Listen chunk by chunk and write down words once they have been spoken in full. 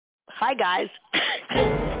Hi, guys.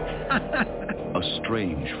 A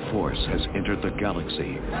strange force has entered the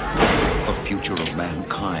galaxy. The future of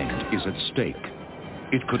mankind is at stake.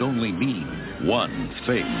 It could only mean one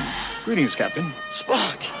thing. Greetings, Captain.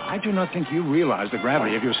 Spock. I do not think you realize the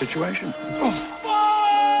gravity of your situation.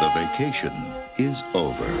 The vacation is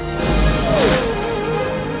over.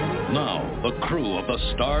 Now, the crew of the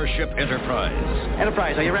Starship Enterprise.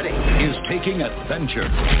 Enterprise, are you ready? Is taking adventure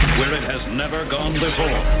where it has never gone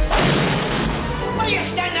before. What are you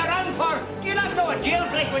standing around for? Do you not know a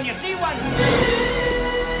jailbreak when you see one?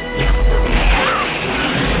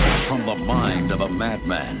 From the mind of a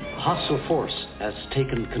madman. Hostile force has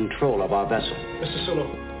taken control of our vessel. Mr. Sulu,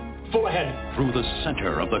 full ahead. Through the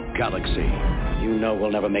center of the galaxy. You know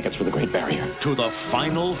we'll never make it through the Great Barrier. To the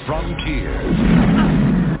final frontier.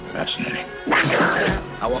 Fascinating.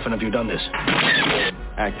 How often have you done this?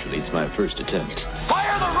 Actually, it's my first attempt.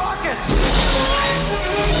 Fire the rocket!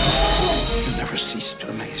 You never cease to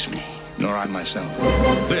amaze me. Nor I myself.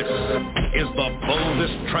 This is the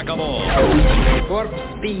boldest trek of all. Warp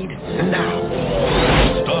speed now.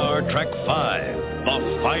 Star Trek V,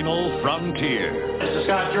 the final frontier. Mr.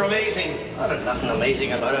 Scott, you're amazing. Oh, there's nothing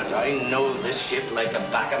amazing about it. I know this ship like the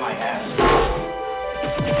back of my hand.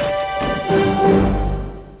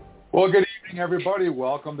 Well, good evening, everybody.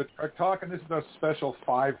 Welcome to Trek Talk, and this is a special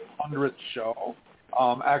 500th show.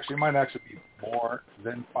 Actually, it might actually be more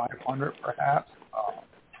than 500, perhaps,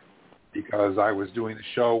 because I was doing the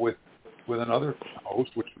show with another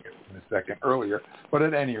host, which we'll get to in a second earlier. But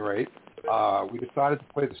at any rate, we decided to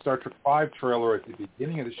play the Star Trek V trailer at the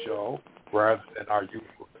beginning of the show rather than our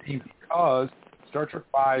usual theme because Star Trek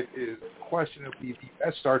V is questionably the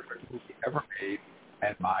best Star Trek movie ever made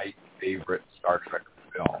and my favorite Star Trek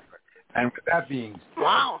film. And with that being said,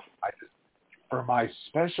 Wow. For my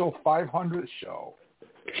special 500th show,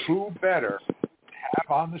 who better to have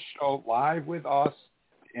on the show live with us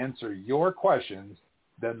to answer your questions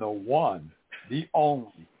than the one, the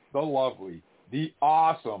only, the lovely, the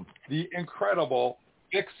awesome, the incredible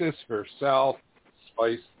Vixis herself,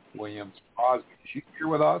 Spice Williams-Crosby. She's here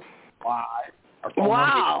with us live.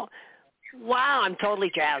 Wow. Wow, I'm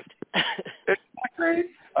totally jazzed. Isn't that great?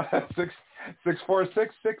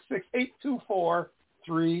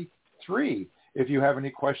 646-668-2433. If you have any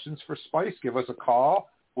questions for Spice, give us a call.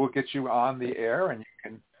 We'll get you on the air, and you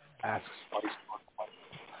can ask Spice questions.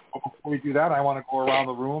 But before we do that, I want to go around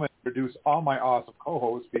the room and introduce all my awesome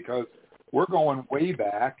co-hosts because we're going way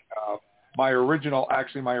back. My original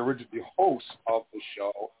host of the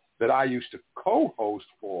show that I used to co-host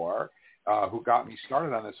for, who got me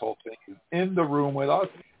started on this whole thing, is in the room with us.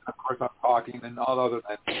 Of course, I'm talking and none other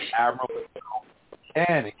than Admiral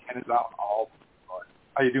Ken, and Ken is out in all.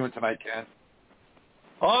 How you doing tonight, Ken?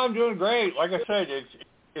 Oh, I'm doing great. Like I said,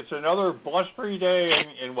 it's another blustery day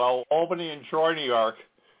in Albany and Troy, New York.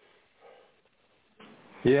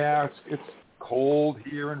 Yeah, it's cold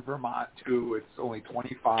here in Vermont too. It's only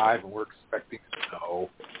 25, and we're expecting snow.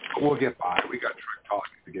 But we'll get by. We got Trek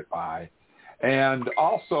Talking to get by. And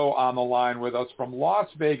also on the line with us from Las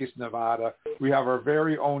Vegas, Nevada, we have our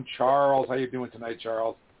very own Charles. How you doing tonight,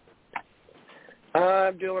 Charles?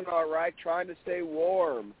 I'm doing all right, trying to stay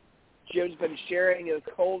warm. Jim's been sharing his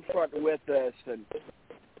cold front with us, and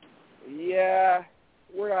yeah,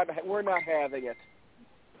 we're not having it.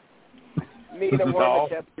 Need to warm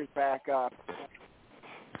the temperatures back up.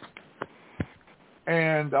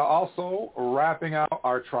 And also wrapping out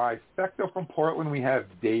our trifecta from Portland, we have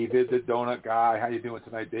David, the donut guy. How you doing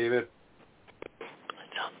tonight, David?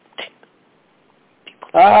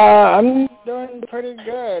 I'm doing pretty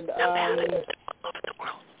good.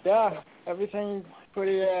 Yeah, everything's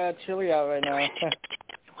pretty chilly out right now.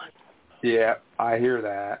 Yeah, I hear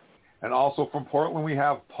that. And also from Portland, we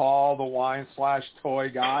have Paul, the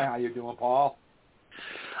wine/toy guy. How you doing, Paul?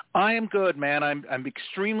 I am good, man. I'm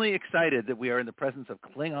extremely excited that we are in the presence of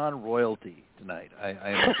Klingon royalty tonight. I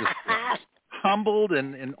am just humbled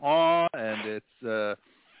and in awe, and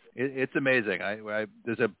it's amazing.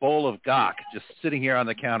 There's a bowl of gok just sitting here on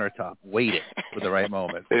the countertop, waiting for the right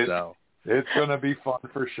moment. It's going to be fun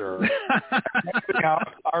for sure.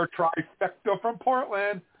 Our trifecta from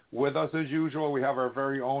Portland. With us as usual, we have our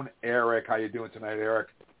very own Eric. How you doing tonight, Eric?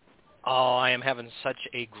 Oh, I am having such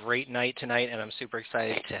a great night tonight, and I'm super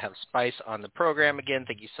excited to have Spice on the program again.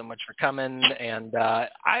 Thank you so much for coming. And I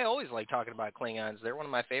always like talking about Klingons. They're one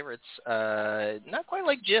of my favorites. Not quite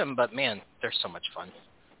like Jim, but, man, they're so much fun.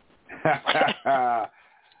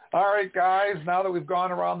 All right, guys, now that we've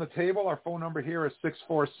gone around the table, our phone number here is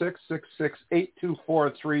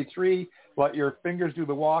 646-668-2433. Let your fingers do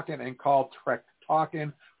the walking and call Trek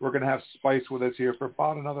talking. We're going to have Spice with us here for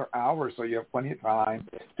about another hour, so you have plenty of time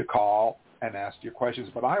to call and ask your questions.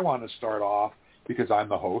 But I want to start off because I'm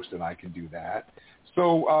the host and I can do that.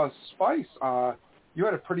 So, Spice, you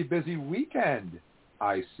had a pretty busy weekend,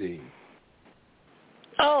 I see.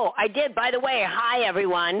 Oh, I did. By the way, hi,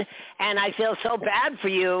 everyone. And I feel so bad for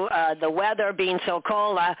you, the weather being so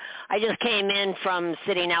cold. I just came in from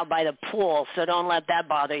sitting out by the pool, so don't let that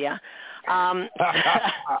bother you.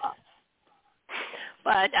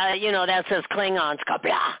 But, that says Klingons,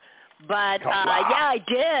 Qapla. But, yeah, I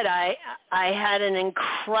did. I had an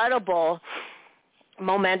incredible,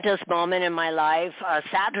 momentous moment in my life,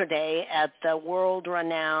 Saturday at the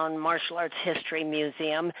world-renowned Martial Arts History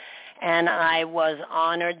Museum, and I was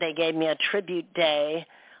honored. They gave me a tribute day,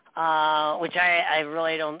 which I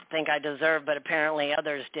really don't think I deserve, but apparently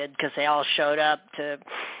others did because they all showed up to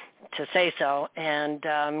say so. And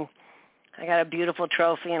I got a beautiful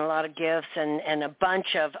trophy and a lot of gifts and a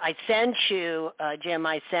bunch of, I sent you, Jim,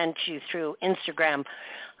 I sent you through Instagram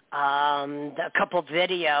a couple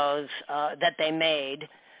videos that they made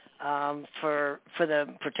for the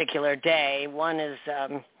particular day. One is,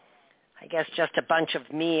 I guess, just a bunch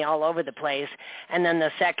of me all over the place. And then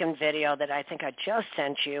the second video that I think I just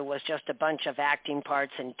sent you was just a bunch of acting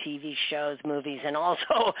parts in TV shows, movies, and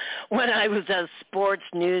also when I was a sports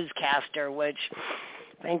newscaster, which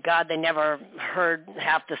thank God they never heard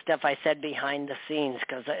half the stuff I said behind the scenes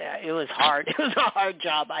because it was hard. It was a hard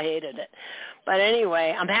job. I hated it. But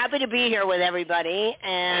anyway, I'm happy to be here with everybody.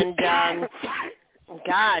 And,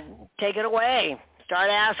 God, take it away.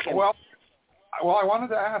 Start asking. Well, I wanted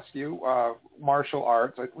to ask you, martial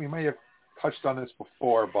arts, we may have touched on this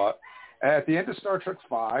before, but at the end of Star Trek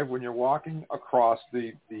V, when you're walking across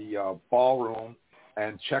the ballroom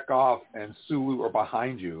and Chekhov and Sulu are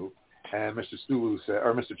behind you, and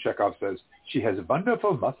Mr. Chekhov says, she has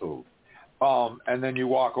wonderful muscles. And then you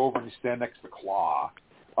walk over and you stand next to Claw.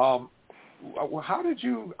 How did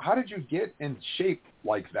you get in shape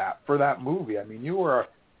like that for that movie? I mean, you were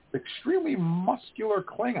an extremely muscular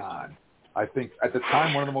Klingon. I think at the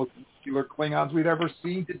time one of the most muscular Klingons we'd ever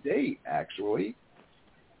seen to date, actually.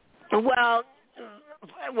 Well,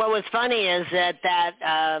 what was funny is that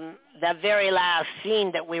very last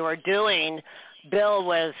scene that we were doing, Bill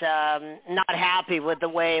was not happy with the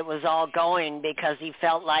way it was all going because he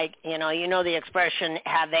felt like, you know the expression,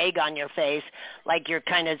 have egg on your face, like you're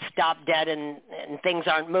kind of stopped dead and things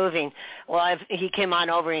aren't moving. Well, he came on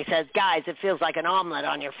over and he says, guys, it feels like an omelet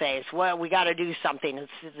on your face. Well, we got to do something.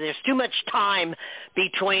 There's too much time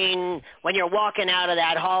between when you're walking out of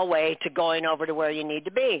that hallway to going over to where you need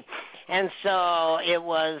to be. And so it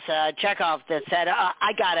was Chekhov that said,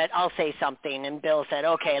 I got it, I'll say something. And Bill said,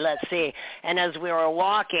 okay, let's see. And as we were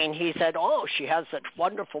walking, he said, oh, she has such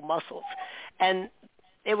wonderful muscles. And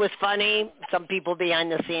it was funny. Some people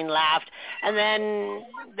behind the scene laughed. And then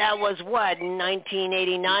that was in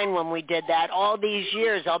 1989 when we did that. All these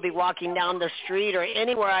years, I'll be walking down the street or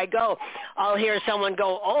anywhere I go, I'll hear someone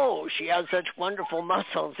go, oh, she has such wonderful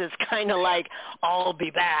muscles. It's kind of like, I'll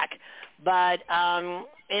be back. But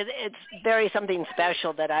it's very something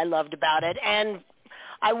special that I loved about it. And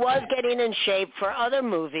I was getting in shape for other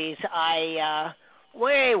movies. I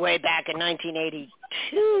way back in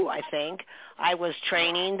 1982, I think, I was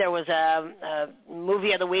training. There was a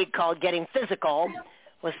movie of the week called Getting Physical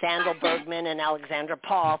with Sandal Bergman and Alexandra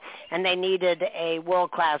Paul, and they needed a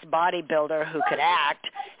world-class bodybuilder who could act,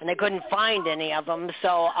 and they couldn't find any of them.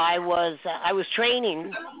 So I was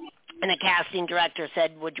training, and the casting director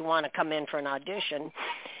said, would you want to come in for an audition?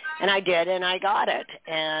 And I did, and I got it.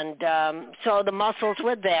 And so the muscles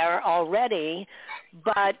were there already,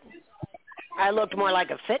 but I looked more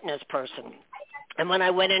like a fitness person. And when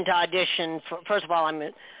I went into audition, first of all, I'm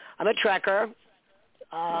a Trekker,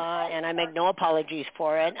 and I make no apologies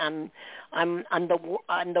for it. I'm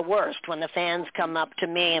the worst. When the fans come up to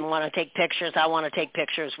me and want to take pictures, I want to take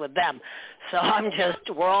pictures with them. So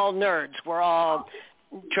we're all nerds. We're all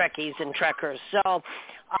Trekkies and Trekkers. So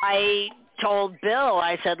I told Bill,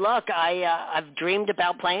 I said, look, I've dreamed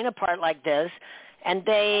about playing a part like this, and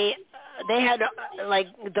they had like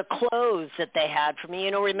the clothes that they had for me.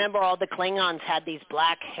 Remember all the Klingons had these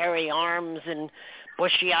black hairy arms and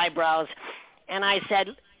bushy eyebrows, and I said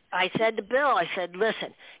to Bill, I said,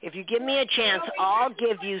 listen, if you give me a chance, I'll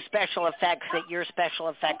give you special effects that your special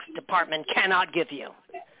effects department cannot give you.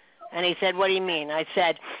 And he said, what do you mean? I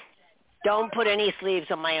said, don't put any sleeves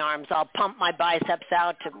on my arms. I'll pump my biceps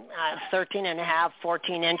out to 13 and a half,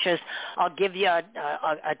 14 inches. I'll give you a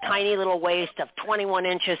tiny little waist of 21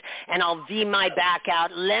 inches, and I'll V my back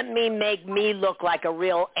out. Let me make me look like a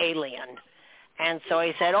real alien. And so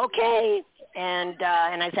he said, okay. and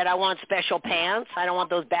I said, I want special pants. I don't want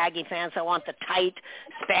those baggy pants. I want the tight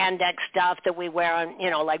spandex stuff that we wear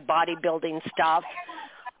on, like bodybuilding stuff,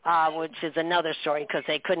 which is another story because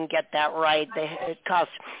they couldn't get that right. It cost,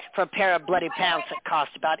 for a pair of bloody pants, it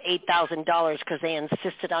cost about $8,000 because they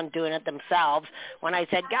insisted on doing it themselves. When I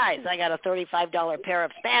said, guys, I got a $35 pair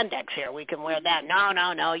of spandex here. We can wear that.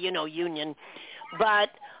 No, union. But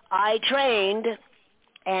I trained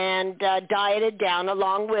and dieted down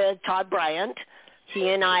along with Todd Bryant. He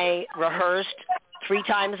and I rehearsed 3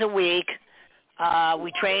 times a week.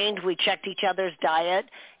 We trained. We checked each other's diet.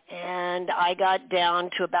 And I got down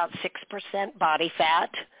to about 6% body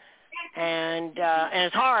fat. And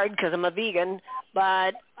it's hard because I'm a vegan.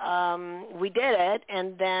 But we did it.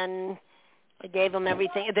 And then I gave them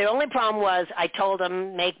everything. The only problem was I told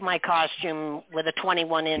them make my costume with a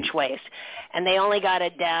 21-inch waist. And they only got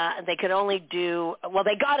it down. They could only do, well,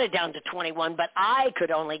 they got it down to 21, but I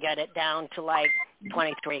could only get it down to like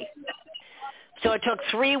 23. So it took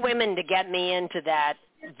 3 women to get me into that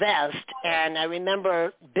vest. And I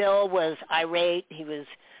remember Bill was irate. He was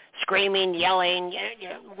screaming, yelling,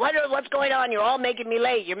 what's going on? You're all making me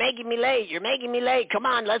late. You're making me late. You're making me late. Come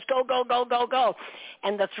on, let's go, go, go, go, go.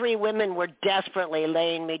 And the 3 women were desperately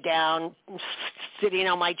laying me down, sitting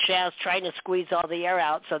on my chest, trying to squeeze all the air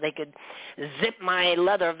out so they could zip my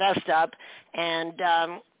leather vest up. And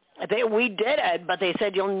we did it, but they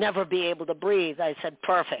said, you'll never be able to breathe. I said,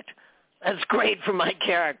 perfect. That's great for my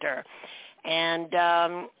character. And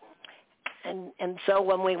so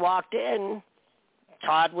when we walked in,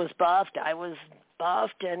 Todd was buffed, I was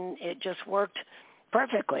buffed, and it just worked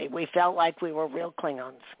perfectly. We felt like we were real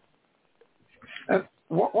Klingons. And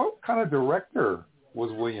what kind of director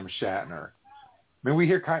was William Shatner? I mean, we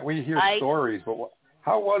hear stories, but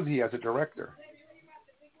how was he as a director?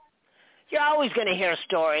 You're always going to hear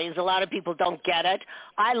stories. A lot of people don't get it.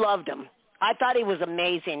 I loved him. I thought he was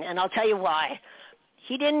amazing, and I'll tell you why.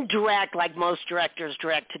 He didn't direct like most directors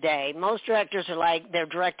direct today. Most directors are like they're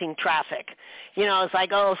directing traffic. It's like,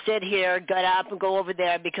 oh, sit here, get up and go over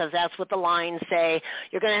there because that's what the lines say.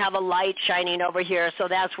 You're going to have a light shining over here, so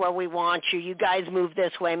that's where we want you. You guys move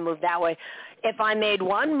this way, move that way. If I made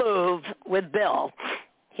one move with Bill,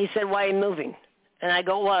 he said, why are you moving? And I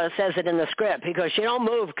go, well, it says it in the script. He goes, you don't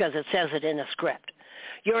move because it says it in the script.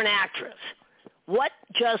 You're an actress. What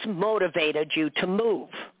just motivated you to move?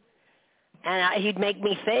 And he'd make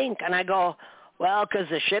me think, and I go, well, because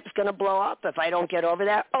the ship's going to blow up if I don't get over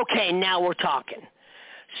there. Okay, now we're talking.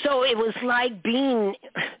 So it was like being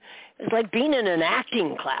in an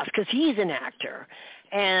acting class because he's an actor,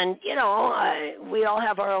 and we all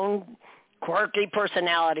have our own quirky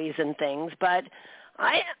personalities and things. But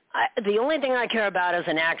the only thing I care about as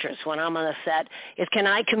an actress when I'm on a set is can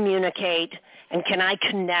I communicate and can I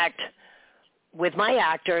connect with my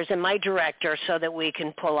actors and my director so that we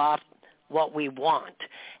can pull off what we want.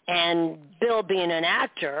 And Bill, being an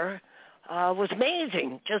actor, was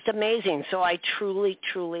amazing, just amazing. So I truly,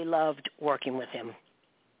 truly loved working with him.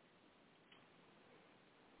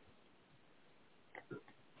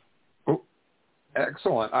 Oh,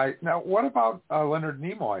 excellent. Now, what about Leonard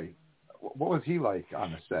Nimoy? What was he like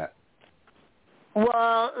on the set?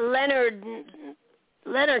 Well, Leonard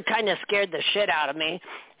kind of scared the shit out of me,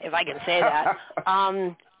 if I can say that.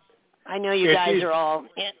 I know you guys are all...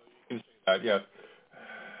 Yeah.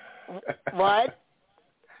 What?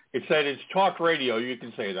 It said it's talk radio. You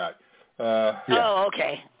can say that. Yeah. Oh,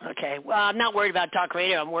 okay. Well, I'm not worried about talk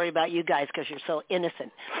radio. I'm worried about you guys because you're so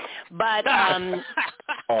innocent. But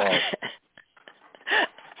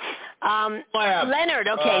Leonard.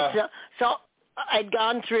 Okay, so I'd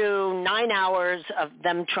gone through 9 hours of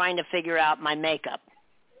them trying to figure out my makeup,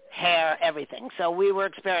 hair, everything. So we were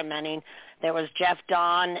experimenting. There was Jeff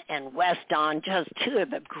Don and Wes Don, just 2 of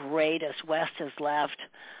the greatest. Wes has left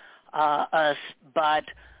us, but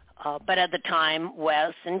at the time,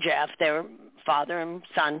 Wes and Jeff, they were father and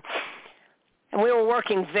son, and we were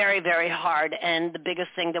working very, very hard. And the biggest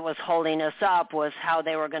thing that was holding us up was how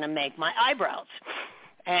they were going to make my eyebrows.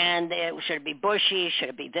 And should it be bushy? Should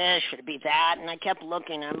it be this? Should it be that? And I kept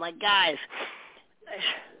looking. I'm like, guys.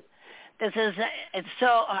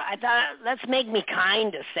 I thought, let's make me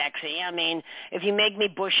kind of sexy. I mean, if you make me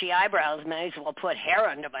bushy eyebrows, may as well put hair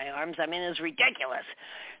under my arms. I mean, it's ridiculous.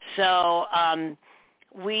 So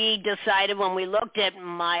we decided when we looked at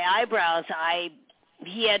my eyebrows,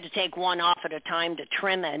 he had to take one off at a time to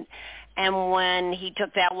trim it. And when he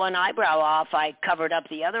took that one eyebrow off, I covered up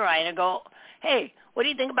the other eye and I go, hey, what do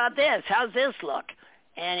you think about this? How's this look?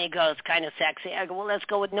 And he goes, kind of sexy. I go, well, let's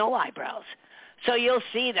go with no eyebrows. So you'll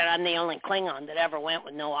see that I'm the only Klingon that ever went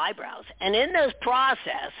with no eyebrows. And in this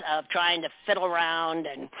process of trying to fiddle around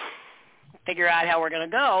and figure out how we're going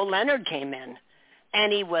to go, Leonard came in,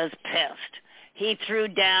 and he was pissed. He threw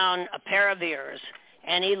down a pair of ears,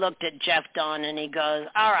 and he looked at Jeff Dunn, and he goes,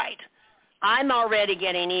 all right, I'm already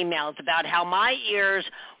getting emails about how my ears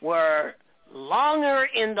were longer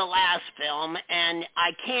in the last film, and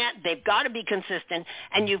they've got to be consistent,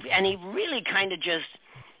 and he really kind of just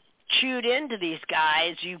chewed into these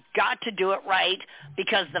guys. You've got to do it right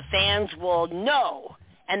because the fans will know.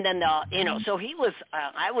 And then so he was,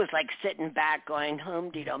 I was like sitting back going,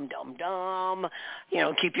 hum-de-dum-dum-dum,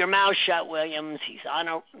 keep your mouth shut, Williams. He's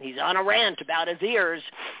on a rant about his ears.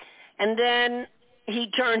 And then he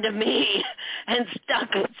turned to me and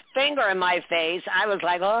stuck his finger in my face. I was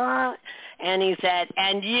like, oh, and he said,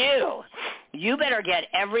 and you better get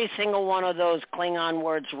every single one of those Klingon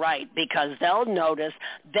words right because they'll notice,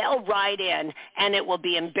 they'll write in, and it will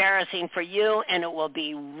be embarrassing for you, and it will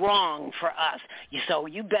be wrong for us. So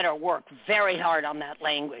you better work very hard on that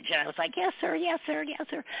language. And I was like, yes, sir, yes, sir, yes,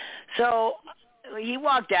 sir. So he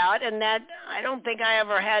walked out, and I don't think I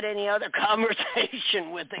ever had any other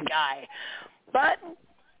conversation with the guy. But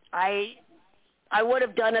I would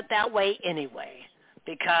have done it that way anyway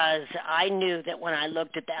because I knew that when I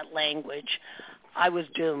looked at that language, I was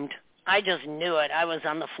doomed. I just knew it. I was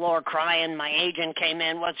on the floor crying. My agent came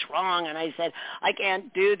in, what's wrong? And I said, I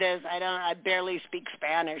can't do this. I barely speak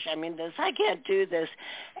Spanish. I can't do this.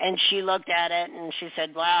 And she looked at it, and she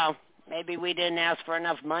said, wow, maybe we didn't ask for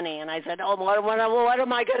enough money. And I said, oh, what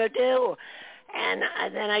am I going to do? And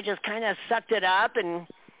then I just kind of sucked it up and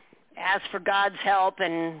asked for God's help,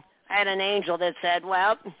 and I had an angel that said,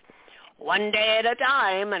 well, one day at a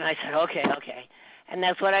time. And I said, okay. And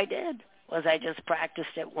that's what I did, was I just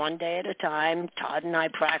practiced it one day at a time. Todd and I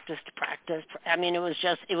practiced.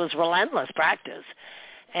 It was relentless practice,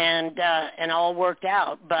 and all worked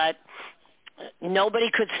out. But nobody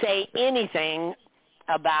could say anything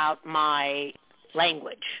about my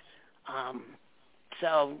language.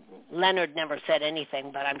 So Leonard never said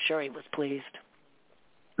anything, but I'm sure he was pleased.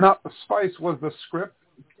 Now, Spice, was the script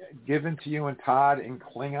given to you and Todd in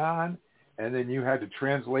Klingon, and then you had to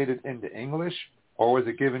translate it into English, or was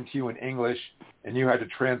it given to you in English and you had to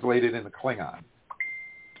translate it into Klingon?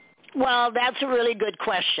 Well, that's a really good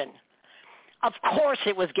question. Of course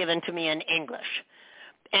it was given to me in English.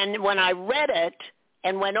 And when I read it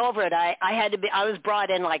and went over it, I was brought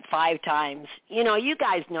in like 5 times. You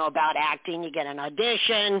guys know about acting. You get an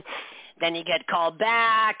audition, then you get called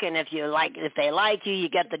back, and if they like you, you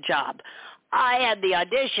get the job. I had the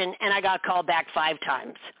audition, and I got called back 5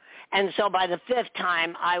 times. And so by the 5th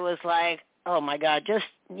time, I was like, oh my God,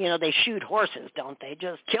 they shoot horses, don't they?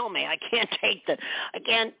 Just kill me. I can't take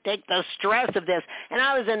the stress of this. And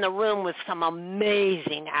I was in the room with some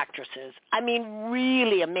amazing actresses.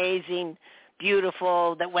 Really amazing,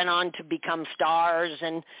 beautiful, that went on to become stars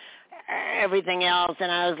and everything else.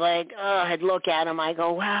 And I was like, I'd look at them. I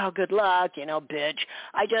go, wow, good luck, bitch.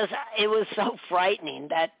 It was so frightening,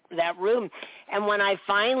 that room. And when I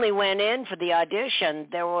finally went in for the audition,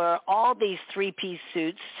 there were all these 3-piece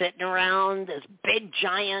suits sitting around this big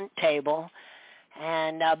giant table.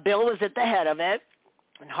 And Bill was at the head of it.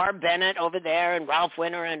 And Harv Bennett over there, and Ralph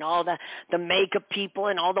Winter, and all the makeup people,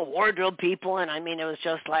 and all the wardrobe people. And it was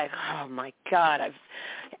just like, oh my God.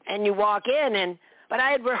 And you walk in, but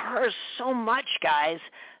I had rehearsed so much, guys,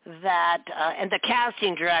 that, and the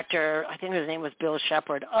casting director, I think his name was Bill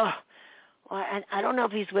Shepard. I don't know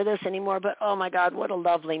if he's with us anymore, but oh my God, what a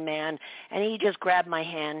lovely man. And he just grabbed my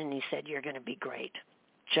hand and he said, you're going to be great.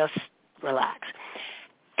 Just relax.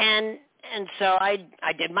 And so I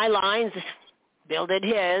did my lines, Bill did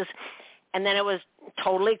his, and then it was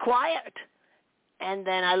totally quiet. And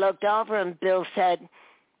then I looked over and Bill said,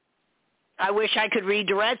 I wish I could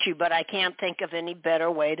redirect you, but I can't think of any better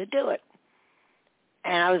way to do it.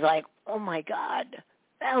 And I was like, oh, my God,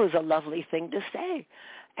 that was a lovely thing to say.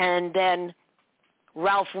 And then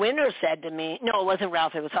Ralph Winter said to me, no, it wasn't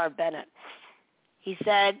Ralph, it was Harv Bennett. He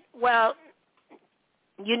said, well,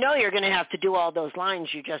 you're going to have to do all those lines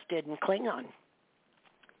you just did in Klingon.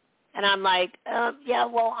 And I'm like, yeah,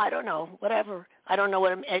 well, I don't know, whatever. I don't know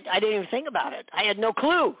I didn't even think about it. I had no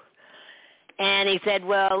clue. And he said,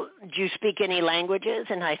 well, do you speak any languages?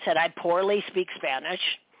 And I said, I poorly speak Spanish.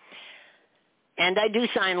 And I do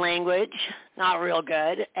sign language, not real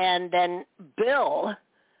good. And then Bill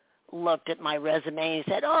looked at my resume and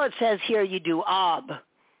he said, it says here you do ob.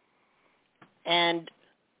 And,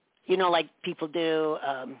 like people do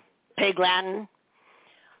Pig Latin.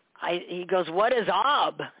 He goes, what is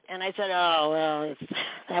ob? And I said,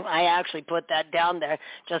 I actually put that down there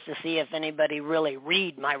just to see if anybody really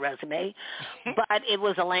read my resume. But it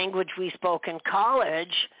was a language we spoke in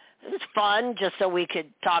college it was fun just so we could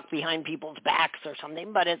talk behind people's backs or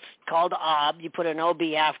something, but it's called ob. You put an OB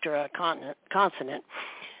after a consonant.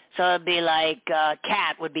 So it'd be like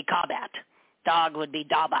cat would be kabat, dog would be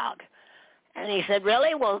dabag. And he said,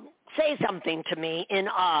 really? Well, say something to me in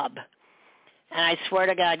ob. And I swear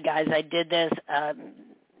to God, guys, I did this.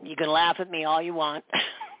 You can laugh at me all you want.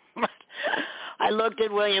 I looked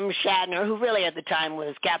at William Shatner, who really at the time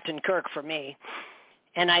was Captain Kirk for me,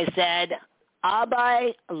 and I said,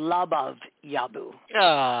 Abai Labav Yabu.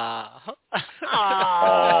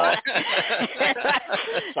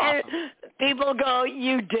 And people go,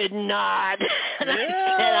 you did not. And I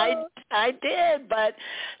said, I did. But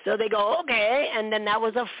so they go, okay. And then that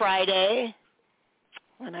was a Friday.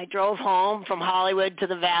 And I drove home from Hollywood to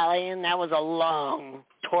the Valley, and that was a long,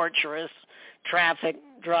 torturous traffic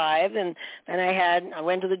drive. And then I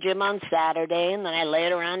went to the gym on Saturday, and then I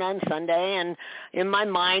laid around on Sunday. And in my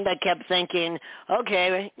mind, I kept thinking,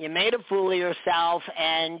 okay, you made a fool of yourself,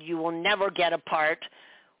 and you will never get a part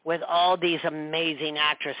with all these amazing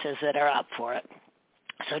actresses that are up for it.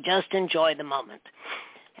 So just enjoy the moment.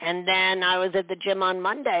 And then I was at the gym on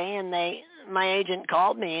Monday, and my agent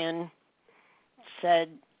called me and said,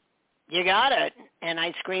 you got it. And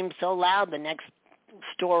I screamed so loud the next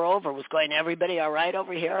store over was going, everybody all right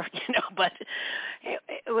over here? But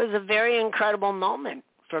it was a very incredible moment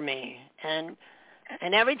for me. And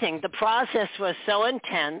everything. The process was so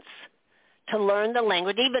intense to learn the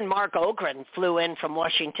language. Even Mark Okren flew in from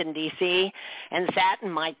Washington, D.C. and sat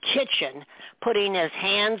in my kitchen putting his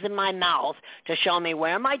hands in my mouth to show me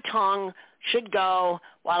where my tongue should go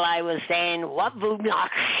while I was saying, what vubnak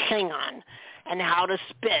Klingon, and how to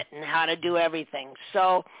spit and how to do everything.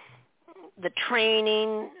 So the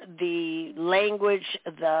training, the language,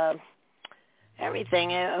 the everything,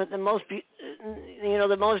 the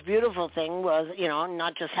most beautiful thing was,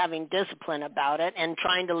 not just having discipline about it and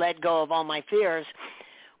trying to let go of all my fears,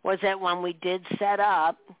 was that when we did set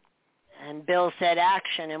up and Bill said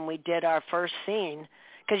action and we did our first scene,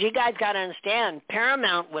 because you guys got to understand,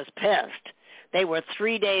 Paramount was pissed. They were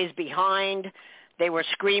 3 days behind. They were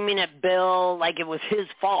screaming at Bill like it was his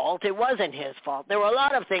fault. It wasn't his fault. There were a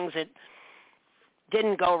lot of things that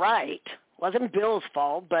didn't go right. It wasn't Bill's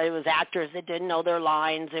fault, but it was actors that didn't know their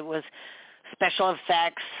lines. It was special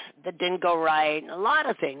effects that didn't go right. A lot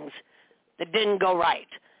of things that didn't go right.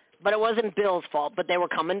 But it wasn't Bill's fault. But they were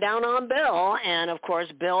coming down on Bill, and, of course,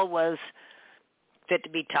 Bill was fit to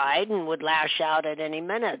be tied and would lash out at any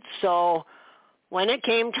minute. So when it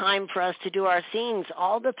came time for us to do our scenes,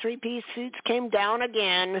 all the three-piece suits came down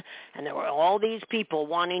again, and there were all these people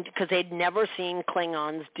wanting to, because they'd never seen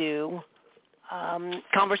Klingons do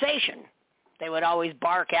conversation. They would always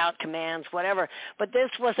bark out commands, whatever. But this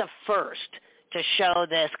was a first to show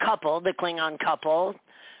this couple, the Klingon couple,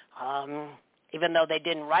 even though they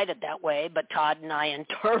didn't write it that way, but Todd and I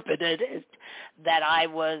interpreted it that I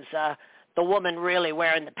was the woman really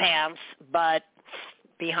wearing the pants, but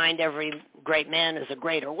behind every great man is a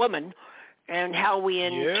greater woman, and how we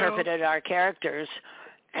interpreted our characters.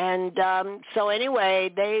 And so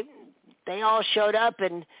anyway, they all showed up,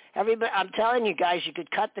 and everybody, I'm telling you guys, you could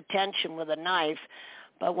cut the tension with a knife,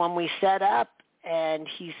 but when we set up and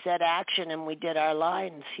he said action and we did our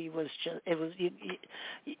lines, he was just, it was,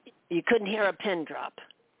 you couldn't hear a pin drop.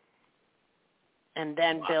 And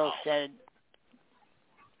then Bill said,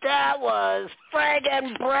 that was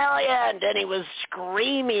friggin' brilliant, and he was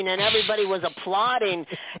screaming, and everybody was applauding,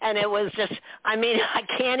 and it was just, I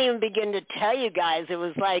can't even begin to tell you guys, it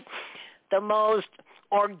was like the most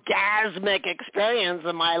orgasmic experience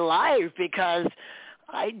of my life, because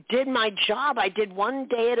I did my job. I did one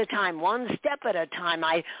day at a time, one step at a time.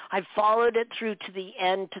 I followed it through to the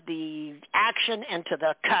end, to the action and to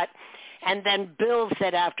the cut, and then Bill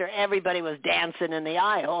said after everybody was dancing in the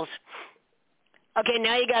aisles, okay,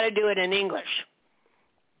 now you got to do it in English.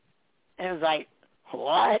 And it was like,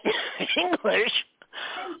 what? English?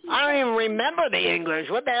 I don't even remember the English.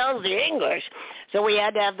 What the hell is the English? So we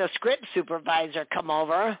had to have the script supervisor come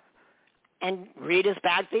over and read us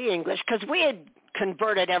back the English, because we had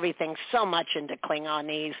converted everything so much into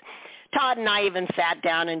Klingonese. Todd and I even sat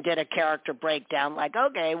down and did a character breakdown, like,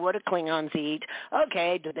 okay, what do Klingons eat?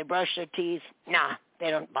 Okay, do they brush their teeth? Nah, they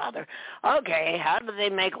don't bother. Okay, how do they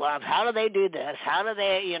make love? How do they do this? How do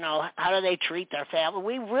they, how do they treat their family?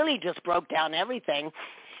 We really just broke down everything.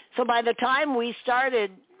 So by the time we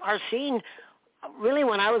started our scene, really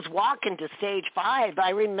when I was walking to stage 5, I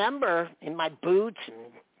remember in my boots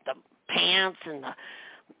and the pants and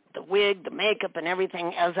the wig, the makeup and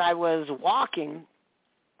everything, as I was walking,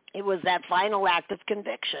 it was that final act of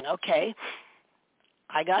conviction. Okay,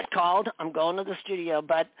 I got called. I'm going to the studio,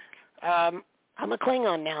 but I'm a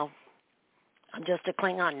Klingon now. I'm just a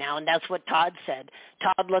Klingon now, and that's what Todd said.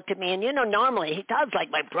 Todd looked at me, and, normally, Todd's like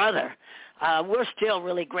my brother. We're still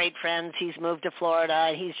really great friends. He's moved to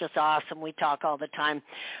Florida. He's just awesome. We talk all the time.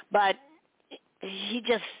 But he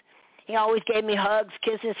always gave me hugs,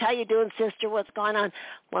 kisses. How you doing, sister? What's going on?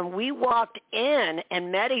 When we walked in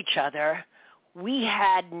and met each other, we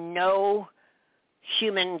had no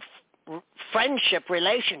human friendship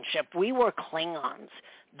relationship. We were Klingons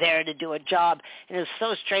there to do a job. And it was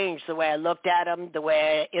so strange the way I looked at him, the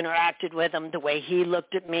way I interacted with him, the way he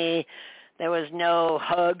looked at me. There was no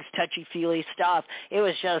hugs, touchy-feely stuff. It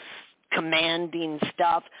was just commanding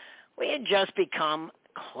stuff. We had just become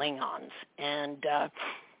Klingons. And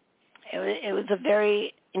it was a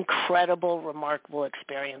very incredible, remarkable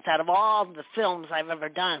experience. Out of all the films I've ever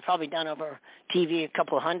done, probably done over TV a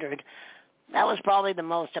couple hundred, that was probably the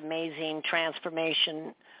most amazing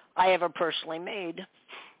transformation I ever personally made.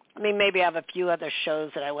 I mean, maybe I have a few other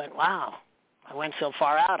shows that I went, wow, I went so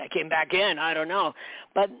far out, I came back in, I don't know.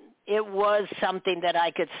 But it was something that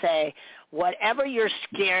I could say, whatever you're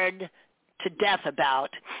scared to death about,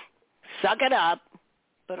 suck it up,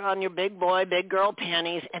 put on your big boy, big girl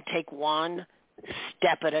panties, and take one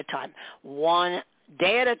step at a time, one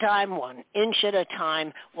day at a time, 1 inch at a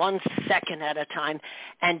time, 1 second at a time,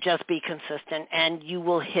 and just be consistent, and you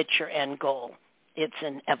will hit your end goal. It's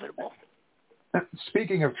inevitable.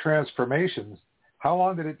 Speaking of transformations, how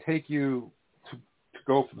long did it take you to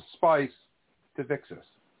go from Spice to Vixis?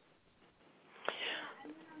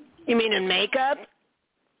 You mean in makeup?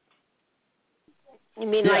 You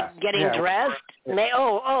mean like getting dressed?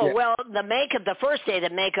 Well, the first day the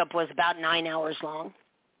makeup was about 9 hours long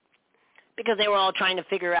because they were all trying to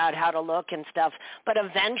figure out how to look and stuff. But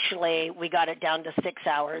eventually we got it down to 6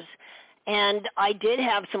 hours. And I did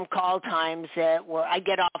have some call times where I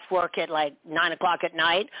get off work at like 9 o'clock at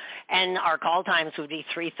night, and our call times would be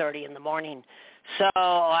 3:30 in the morning. So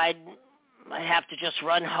I'd have to just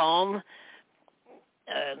run home,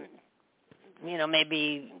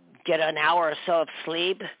 maybe get an hour or so of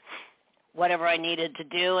sleep, whatever I needed to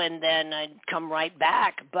do, and then I'd come right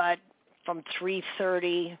back. But from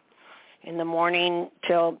 3:30 in the morning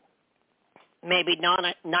till maybe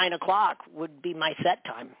 9 o'clock would be my set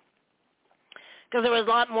time. Because there was a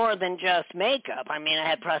lot more than just makeup. I mean, I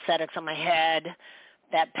had prosthetics on my head,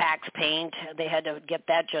 that PAX paint. They had to get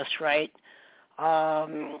that just right.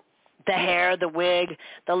 The hair, the wig,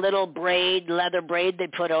 the little braid, leather braid they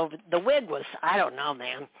put over. The wig was, I don't know,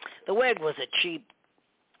 man. The wig was a cheap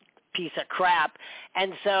piece of crap.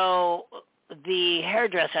 And so the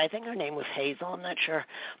hairdresser, I think her name was Hazel, I'm not sure.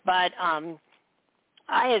 But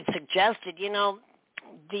I had suggested,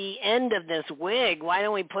 the end of this wig, why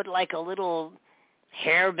don't we put like a little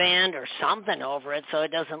hairband or something over it so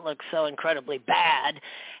it doesn't look so incredibly bad.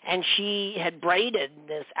 And she had braided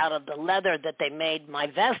this out of the leather that they made my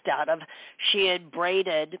vest out of. She had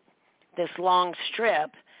braided this long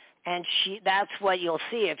strip, and that's what you'll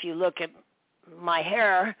see. If you look at my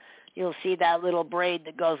hair, you'll see that little braid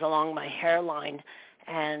that goes along my hairline.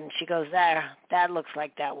 And she goes, that looks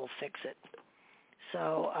like that will fix it.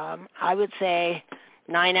 So I would say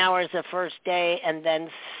 9 hours the first day, and then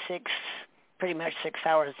pretty much 6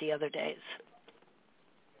 hours the other days.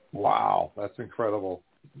 Wow, that's incredible.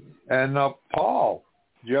 And Paul,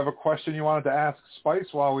 do you have a question you wanted to ask Spice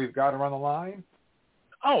while we've got her on the line?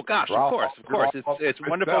 Oh, gosh, of course. It's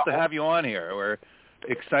wonderful to have you on here. We're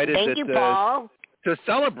excited Thank you, Paul. To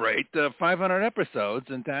celebrate the 500 episodes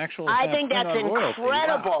and to actually I think that's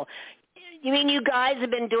incredible. Wow. You mean you guys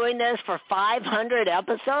have been doing this for 500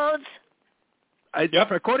 episodes?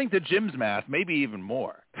 According to Jim's math, maybe even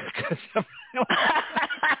more. Wow.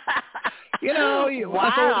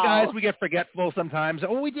 Us old guys, we get forgetful sometimes.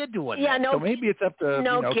 Oh, we did do one. Yeah, so maybe it's up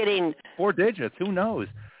to kidding. 4 digits. Who knows?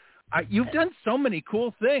 You've done so many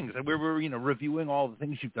cool things. We were reviewing all the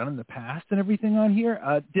things you've done in the past and everything on here.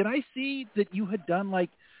 Did I see that you had done like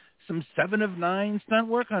some 7 of 9 stunt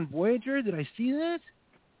work on Voyager? Did I see that?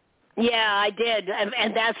 Yeah, I did,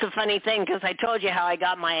 and that's the funny thing, because I told you how I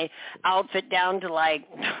got my outfit down to like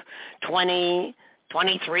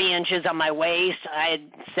 23 inches on my waist. I had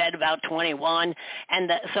said about 21, and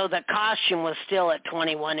so the costume was still at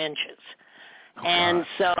 21 inches. Oh, and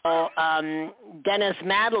so Dennis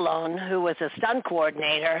Madelone, who was a stunt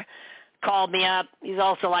coordinator, called me up. He's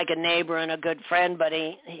also like a neighbor and a good friend, but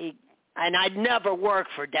he and I'd never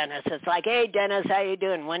worked for Dennis. It's like, hey, Dennis, how you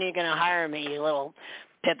doing? When are you going to hire me, you little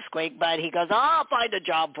pipsqueak? But he goes, I'll find a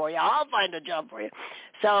job for you.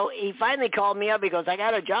 So he finally called me up. He goes, I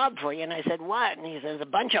got a job for you. And I said, what? And he says, a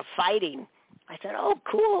bunch of fighting. I said, oh,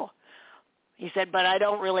 cool. He said, but I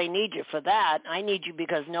don't really need you for that. I need you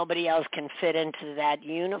because nobody else can fit into that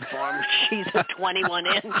uniform. She's a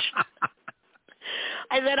 21-inch.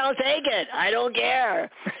 I said, I'll take it. I don't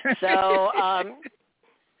care. So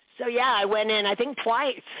yeah, I went in, I think,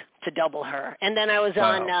 twice to double her. And then I was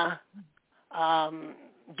on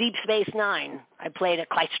Deep Space Nine. I played a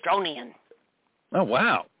Klystronian. Oh,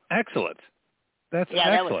 wow. Excellent. That's excellent.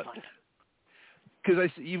 That was fun.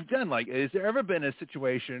 Because you've done, like, has there ever been a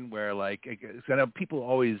situation where, like, I know people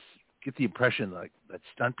always get the impression like that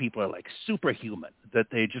stunt people are like superhuman, that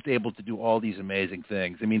they're just able to do all these amazing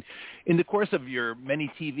things. I mean, in the course of your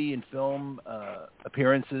many TV and film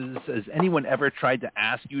appearances, has anyone ever tried to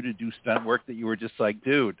ask you to do stunt work that you were just like,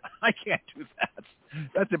 dude, I can't do that.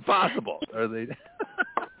 That's impossible. Are they?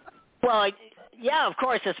 Well, yeah, of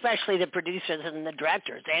course, especially the producers and the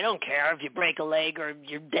directors. They don't care if you break a leg or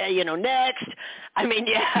you're dead, next. I mean,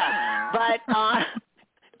 yeah. But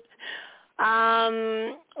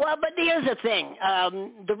here's the thing.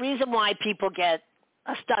 The reason why people get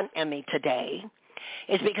a stunt Emmy today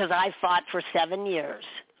is because I fought for 7 years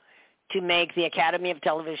to make the Academy of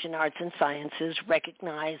Television Arts and Sciences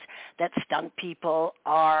recognize that stunt people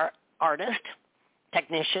are artists,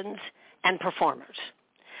 technicians, and performers.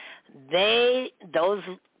 Those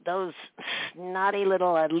snotty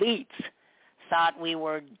little elites thought we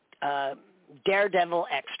were daredevil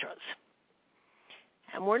extras.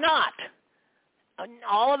 And we're not.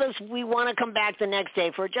 All of us, we want to come back the next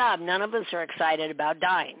day for a job. None of us are excited about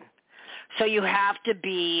dying. So you have to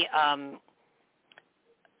be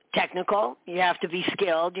technical. You have to be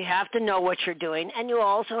skilled. You have to know what you're doing. And you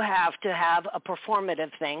also have to have a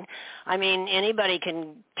performative thing. I mean, anybody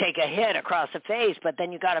can take a hit across the face, but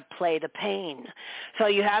then you got to play the pain. So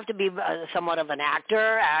you have to be somewhat of an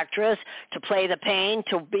actor, actress, to play the pain,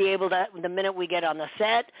 to be able to, the minute we get on the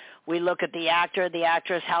set, we look at the actor, the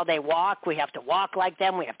actress, how they walk. We have to walk like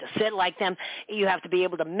them. We have to sit like them. You have to be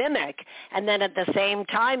able to mimic. And then at the same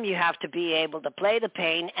time, you have to be able to play the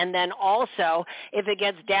pain. And then also, if it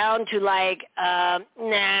gets down to like, I'm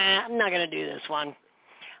not going to do this one.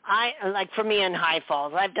 Like for me in high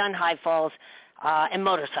falls, I've done high falls and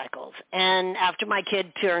motorcycles. And after my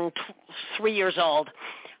kid turned 3 years old,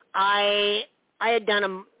 I had done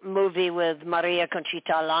a movie with Maria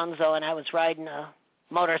Conchita Alonso, and I was riding a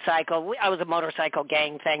motorcycle. I was a motorcycle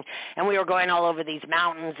gang thing, and we were going all over these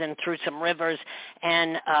mountains and through some rivers,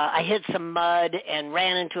 and I hit some mud and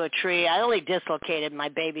ran into a tree. I only dislocated my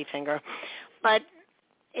baby finger, but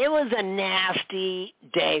it was a nasty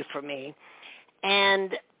day for me.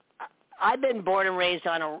 And I've been born and raised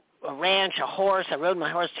on a ranch, a horse. I rode my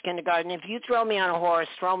horse to kindergarten. If you throw me on a horse,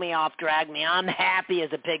 throw me off, drag me, I'm happy as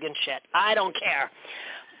a pig in shit. I don't care.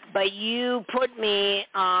 But you put me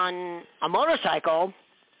on a motorcycle,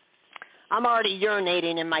 I'm already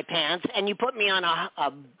urinating in my pants, and you put me on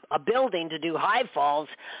a building to do high falls,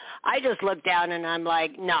 I just look down and I'm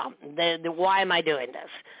like, no, why am I doing this?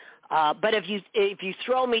 But if you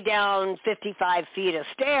throw me down 55 feet of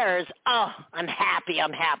stairs, I'm happy.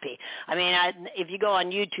 I mean, if you go on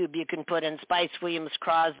YouTube, you can put in Spice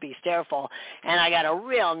Williams-Crosby stairfall, and I got a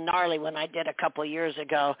real gnarly one I did a couple of years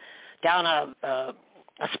ago down a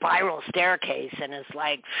spiral staircase, and it's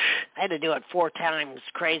like I had to do it 4 times.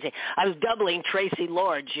 Crazy. I was doubling Tracy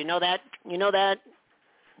Lords. You know that?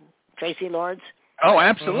 Tracy Lords? Oh,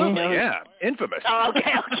 absolutely, yeah. Infamous. Oh,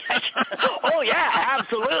 okay. Oh, yeah,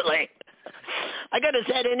 absolutely. I could have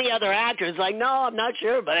said any other actors, like, no, I'm not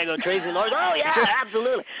sure, but I go, Tracy Lords, oh, yeah,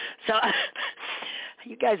 absolutely. So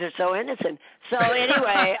you guys are so innocent. So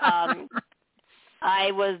anyway,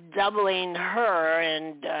 I was doubling her,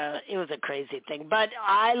 and it was a crazy thing. But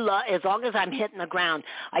as long as I'm hitting the ground.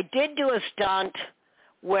 I did do a stunt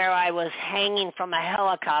where I was hanging from a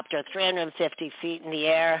helicopter 350 feet in the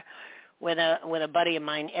air with a buddy of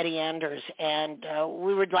mine, Eddie Anders, and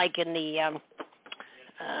we were like in the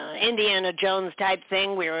Indiana Jones type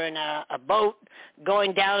thing. We were in a boat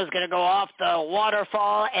going down. It was going to go off the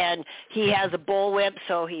waterfall, and he has a bullwhip,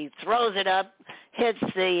 so he throws it up, hits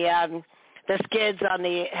the skids on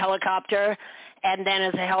the helicopter, and then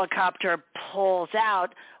as the helicopter pulls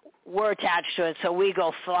out, we're attached to it, so we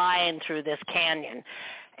go flying through this canyon.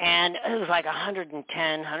 And it was like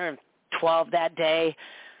 110, 112 that day.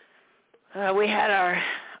 We had our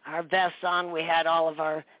vests on. We had all of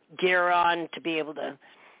our gear on to be able to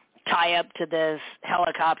tie up to this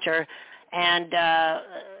helicopter. And,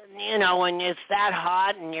 when it's that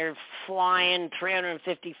hot and you're flying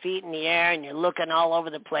 350 feet in the air and you're looking all over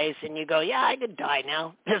the place and you go, yeah, I could die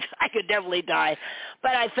now. I could definitely die.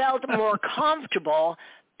 But I felt more comfortable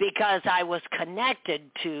because I was connected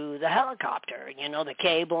to the helicopter, you know, the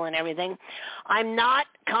cable and everything. I'm not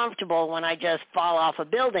comfortable when I just fall off a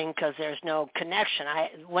building because there's no connection.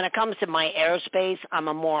 When it comes to my airspace, I'm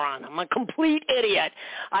a moron. I'm a complete idiot.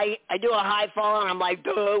 I do a high fall and I'm like,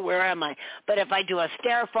 duh, where am I? But if I do a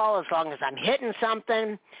stair fall, as long as I'm hitting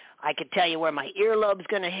something, I could tell you where my earlobe's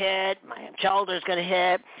going to hit, my shoulder's going to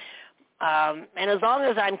hit. And as long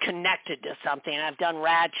as I'm connected to something, I've done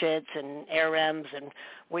ratchets and ARMs and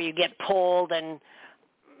where you get pulled, and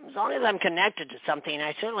as long as I'm connected to something,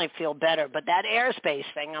 I certainly feel better. But that airspace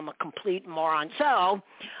thing, I'm a complete moron. So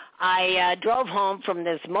I drove home from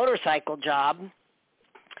this motorcycle job.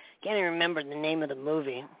 Can't even remember the name of the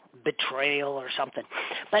movie. Betrayal or something.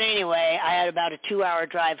 But anyway, I had about a 2-hour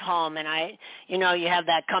drive home, and you have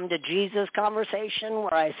that come to Jesus conversation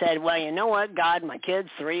where I said, well, you know what, God, my kid's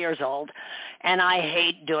 3 years old, and I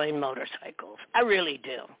hate doing motorcycles. I really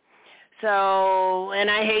do. So,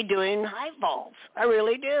 and I hate doing high falls. I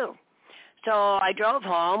really do. So I drove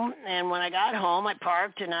home, and when I got home, I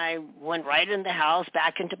parked, and I went right in the house,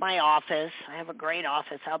 back into my office. I have a great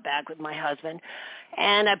office out back with my husband.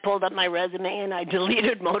 And I pulled up my resume, and I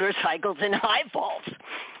deleted motorcycles and high falls.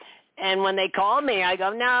 And when they call me, I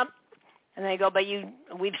go, no. And they go, but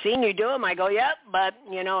we've seen you do them. I go, yep, but,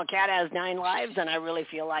 a cat has 9 lives, and I really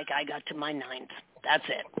feel like I got to my 9th. That's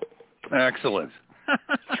it. Excellent.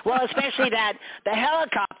 Well, especially that the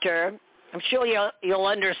helicopter, I'm sure you'll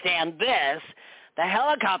understand this, the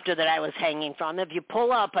helicopter that I was hanging from, if you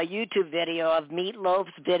pull up a YouTube video of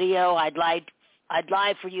Meatloaf's video, I'd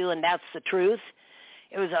Lie For You and That's the Truth,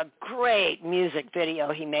 it was a great music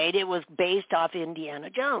video he made. It was based off Indiana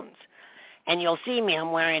Jones. And you'll see me,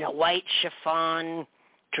 I'm wearing a white chiffon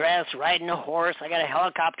dress, riding a horse. I got a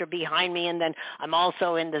helicopter behind me, and then I'm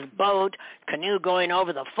also in this boat, canoe going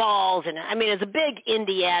over the falls. And it's a big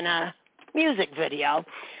Indiana music video.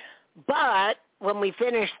 But when we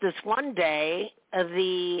finished this one day,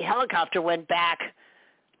 the helicopter went back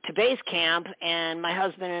to base camp, and my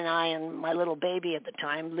husband and I and my little baby at the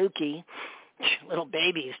time, Lukey, little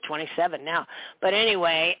baby, he's 27 now. But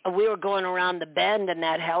anyway, we were going around the bend, and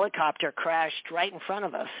that helicopter crashed right in front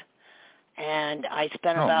of us. And I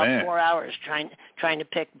spent about 4 hours trying to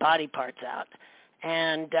pick body parts out.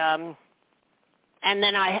 And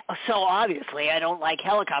then so obviously I don't like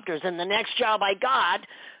helicopters. And the next job I got,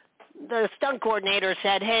 the stunt coordinator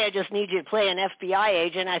said, hey, I just need you to play an FBI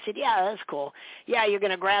agent. I said, yeah, that's cool. Yeah, you're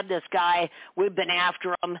going to grab this guy. We've been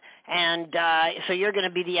after him. And so you're going to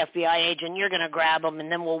be the FBI agent. You're going to grab him, and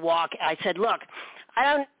then we'll walk. I said, look,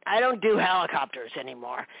 I don't do helicopters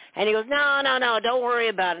anymore. And he goes, no, don't worry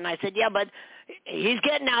about it. And I said, yeah, but he's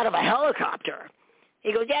getting out of a helicopter.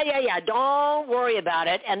 He goes, yeah, don't worry about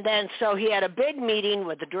it. And then so he had a big meeting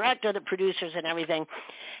with the director, the producers, and everything.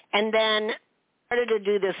 And then started to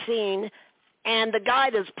do this scene, and the guy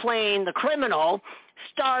that's playing the criminal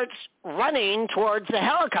starts running towards the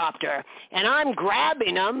helicopter, and I'm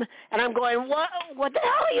grabbing him, and I'm going, what the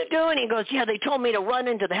hell are you doing? He goes, yeah, they told me to run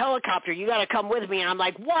into the helicopter. You got to come with me. And I'm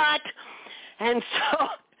like, what? And so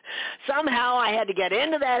somehow I had to get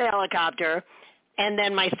into that helicopter, and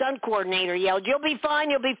then my stunt coordinator yelled, you'll be fine.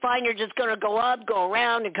 You're just going to go up, go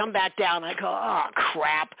around, and come back down. I go, oh,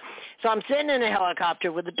 crap. So I'm sitting in a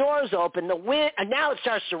helicopter with the doors open, the wind, and now it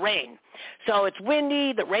starts to rain. So it's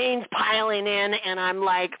windy, the rain's piling in, and I'm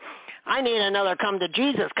like, I need another come to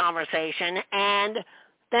Jesus conversation. And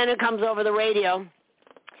then it comes over the radio.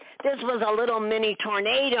 This was a little mini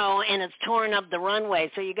tornado, and it's torn up the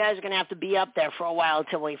runway, so you guys are going to have to be up there for a while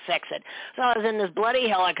until we fix it. So I was in this bloody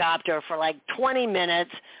helicopter for like 20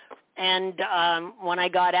 minutes, and when I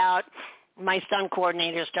got out, my stunt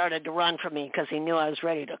coordinator started to run from me because he knew I was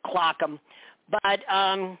ready to clock him. But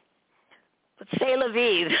c'est la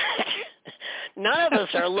vie. None of us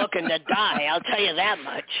are looking to die, I'll tell you that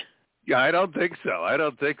much. Yeah, I don't think so.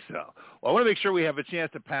 Well, I want to make sure we have a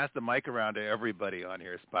chance to pass the mic around to everybody on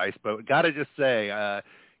here, Spice. But got to just say,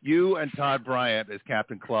 you and Todd Bryant as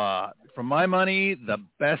Captain Claw, for my money, the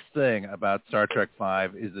best thing about Star Trek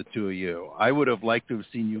V is the two of you. I would have liked to have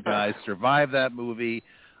seen you guys survive that movie.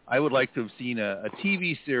 I would like to have seen a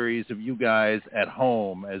TV series of you guys at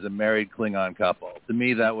home as a married Klingon couple. To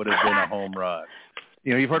me, that would have been a home run.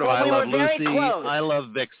 You've heard of I Love Lucy, I Love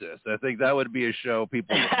Vixis. I think that would be a show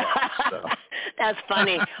people would watch. So. That's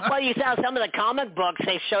funny. Well, you saw some of the comic books.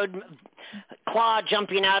 They showed Claw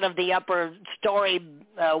jumping out of the upper story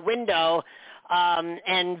window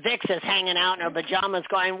and Vixis hanging out in her pajamas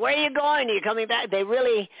going, where are you going? Are you coming back?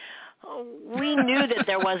 We knew that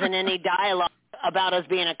there wasn't any dialogue about us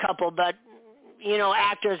being a couple, but,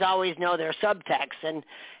 actors always know their subtext,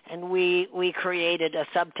 and we created a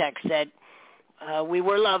subtext that we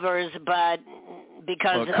were lovers, but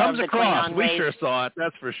because it comes of the across. Klingon We race, sure saw it,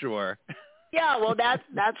 that's for sure. Yeah, well,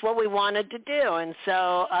 that's what we wanted to do, and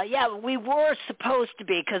so we were supposed to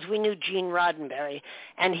be, because we knew Gene Roddenberry,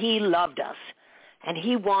 and he loved us, and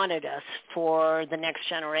he wanted us for the next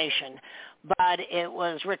generation, but it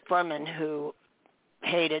was Rick Berman who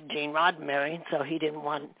hated Gene Roddenberry, so he didn't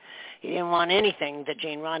want anything that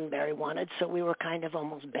Gene Roddenberry wanted, so we were kind of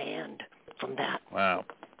almost banned from that. Wow.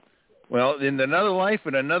 Well, in another life,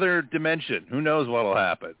 in another dimension, who knows what'll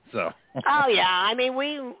happen? So. Oh yeah, I mean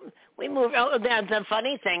we moved. Oh, the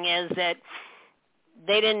funny thing is that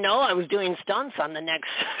they didn't know I was doing stunts on the next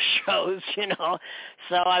shows,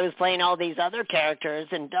 So I was playing all these other characters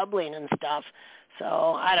and doubling and stuff. So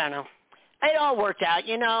I don't know. It all worked out,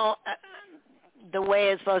 the way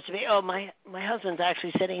it's supposed to be. Oh, my husband's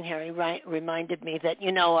actually sitting here. He reminded me that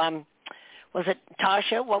was it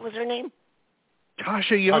Tasha? What was her name?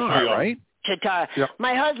 Tasha Yar, right? Chitara. Yep.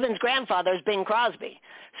 My husband's grandfather is Bing Crosby,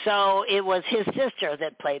 so it was his sister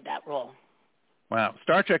that played that role. Wow,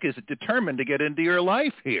 Star Trek is determined to get into your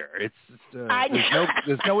life here.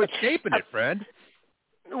 There's no escaping it, friend.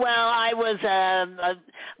 Well, I was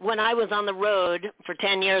when I was on the road for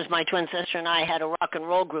 10 years, my twin sister and I had a rock and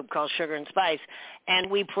roll group called Sugar and Spice,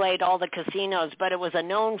 and we played all the casinos, but it was a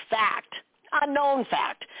known fact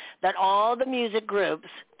that all the music groups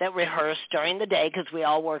that rehearsed during the day, because we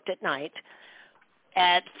all worked at night,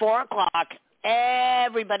 at 4 o'clock,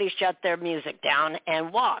 everybody shut their music down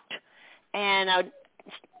and walked. And an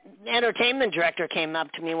entertainment director came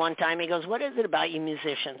up to me one time. He goes, "What is it about you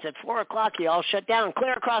musicians? At 4 o'clock, you all shut down,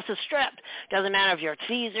 clear across the strip. Doesn't matter if you're at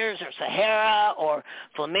Caesars or Sahara or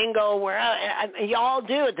Flamingo, wherever. You all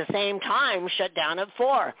do at the same time, shut down at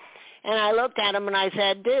 4. And I looked at him and I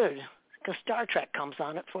said, "Dude, because Star Trek comes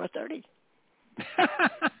on at 4:30.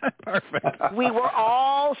 Perfect. We were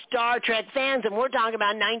all Star Trek fans, and we're talking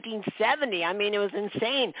about 1970. I mean, it was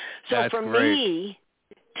insane. So That's for great. me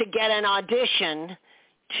to get an audition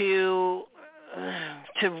to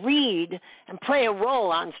read and play a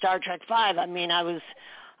role on Star Trek V, I mean, I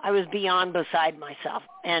was beyond beside myself,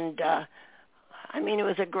 and I mean, it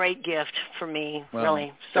was a great gift for me,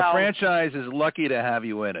 really. So the franchise is lucky to have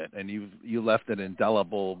you in it, and you left an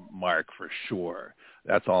indelible mark for sure.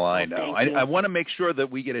 That's all I know. I want to make sure that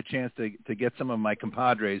we get a chance to get some of my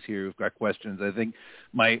compadres here who've got questions. I think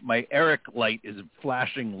my Eric light is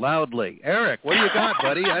flashing loudly. Eric, what do you got,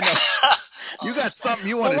 buddy? I know you got something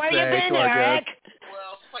you want to say. Where you been, Eric?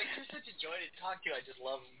 Well, Spike, you're such a joy to talk to. I just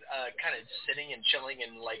love kind of sitting and chilling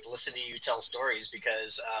and listening to you tell stories,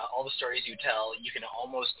 because all the stories you tell, you can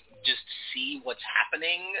almost just see what's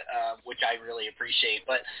happening, which I really appreciate.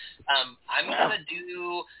 But I'm gonna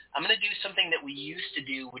do something that we used to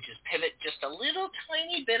do, which is pivot just a little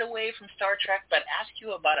tiny bit away from Star Trek, but ask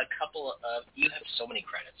you about a couple of. You have so many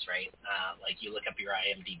credits, right? You look up your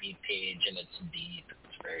IMDb page and it's deep.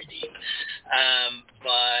 Very deep.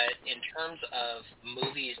 But in terms of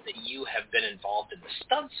movies that you have been involved in the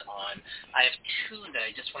stunts on, I have 2 that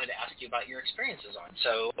I just wanted to ask you about your experiences on.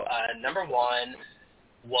 So number 1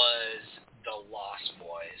 was The Lost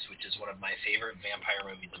Boys, which is one of my favorite vampire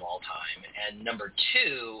movies of all time. And number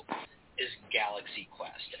 2 is Galaxy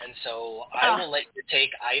Quest. And so I will let you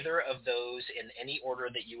take either of those in any order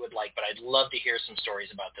that you would like, but I'd love to hear some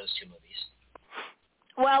stories about those 2 movies.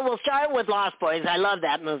 Well, we'll start with Lost Boys. I love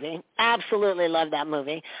that movie. Absolutely love that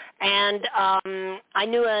movie. And I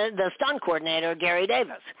knew the stunt coordinator, Gary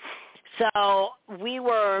Davis. So we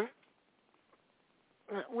were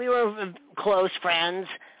close friends.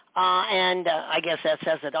 And I guess that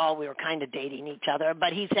says it all. We were kind of dating each other.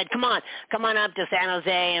 But he said, come on up to San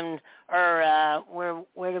Jose,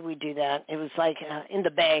 where did we do that? It was in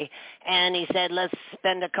the Bay. And he said, let's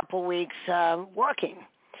spend a couple weeks working.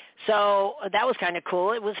 So that was kind of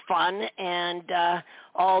cool. It was fun, and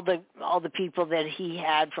all the people that he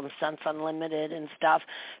had from Stunts Unlimited and stuff.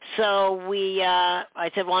 So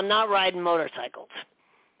I said, well, I'm not riding motorcycles.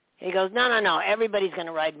 He goes, no, everybody's going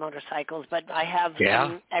to ride motorcycles, but I have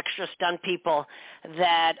some extra stunt people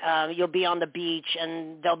that you'll be on the beach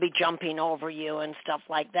and they'll be jumping over you and stuff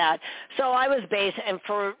like that. So I was and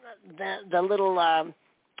for the little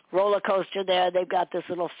roller coaster there, they've got this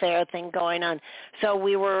little fair thing going on. So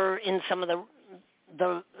we were in some of the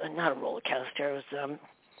not a roller coaster,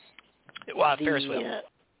 it was Ferris wheel.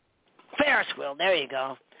 Ferris wheel, there you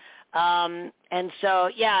go. And so,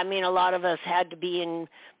 I mean, a lot of us had to be in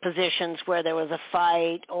positions where there was a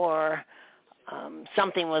fight or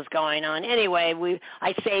something was going on. Anyway,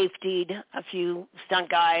 I safetied a few stunt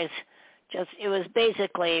guys. It was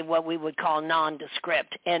basically what we would call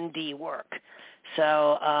nondescript ND work.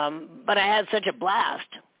 So, but I had such a blast.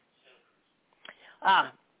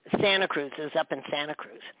 Santa Cruz. It was up in Santa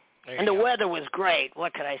Cruz. And the go. weather was great.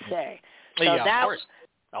 What could I say? So yeah, that, of course.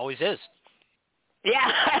 Always is. Yeah,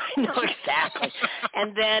 I know exactly.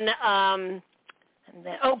 And then,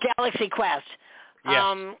 Galaxy Quest.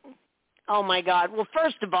 Yes. Oh, my God. Well,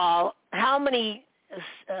 first of all, how many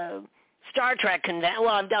Star Trek conventions?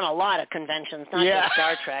 Well, I've done a lot of conventions, not just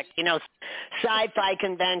Star Trek, sci-fi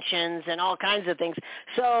conventions and all kinds of things.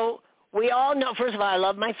 So we all know, first of all, I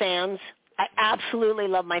love my fans. I absolutely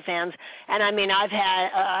love my fans. And, I mean,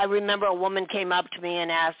 I remember a woman came up to me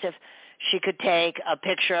and asked if she could take a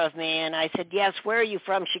picture of me. And I said, yes, where are you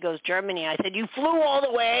from? She goes, Germany. I said, you flew all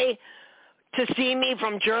the way to see me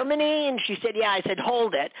from Germany? And she said, yeah. I said,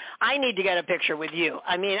 hold it. I need to get a picture with you.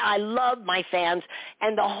 I mean, I love my fans.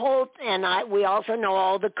 And we also know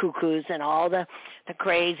all the cuckoos and all the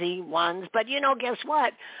crazy ones. But, guess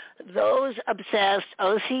what? Those obsessed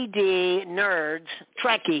OCD nerds,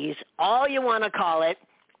 Trekkies, all you want to call it,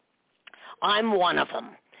 I'm one of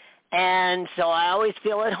them. And so I always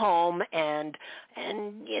feel at home, and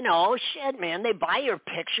shit, man, they buy your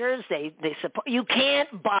pictures. They support. You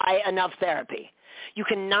can't buy enough therapy. You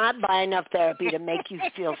cannot buy enough therapy to make you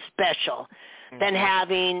feel special than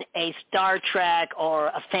having a Star Trek or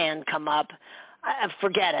a fan come up.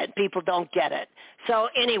 Forget it. People don't get it. So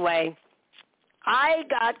anyway, I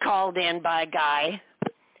got called in by a guy.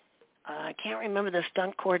 I can't remember the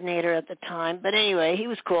stunt coordinator at the time, but anyway, he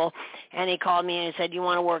was cool, and he called me and he said, you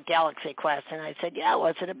want to work Galaxy Quest? And I said, yeah,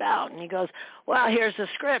 what's it about? And he goes, well, here's the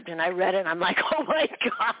script, and I read it, and I'm like, oh, my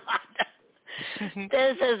God,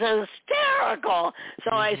 this is hysterical.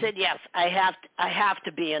 So I said, yes, I have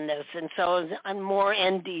to be in this, and so on more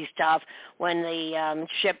ND stuff when the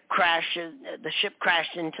ship crashed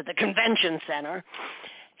into the convention center,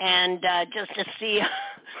 and just to see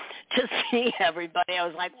everybody, I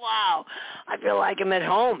was like, wow, I feel like I'm at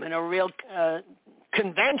home in a real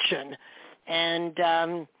convention. And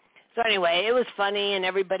so anyway, it was funny, and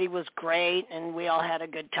everybody was great, and we all had a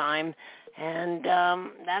good time. And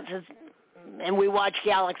and we watched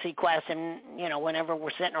Galaxy Quest, and, whenever we're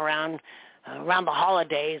sitting around the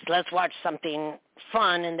holidays, let's watch something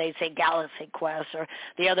fun, and they say Galaxy Quest. Or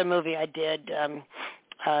the other movie I did,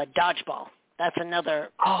 Dodgeball. That's another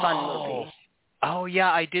fun movie. Oh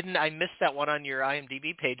yeah, I missed that one on your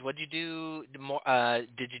IMDb page. What'd you do?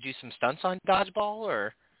 Did you do some stunts on Dodgeball,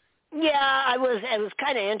 or? Yeah, it was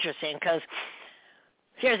kind of interesting because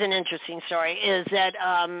here's an interesting story: is that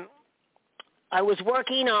I was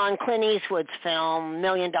working on Clint Eastwood's film $1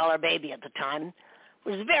 Million Baby at the time. It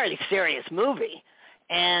was a very serious movie,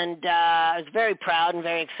 and I was very proud and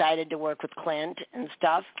very excited to work with Clint and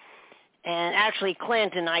stuff. And actually,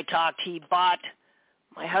 Clint and I talked. He bought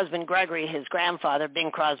my husband Gregory, his grandfather,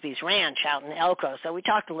 Bing Crosby's ranch out in Elko. So we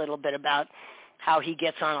talked a little bit about how he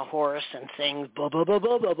gets on a horse and sings boom, boom, boom,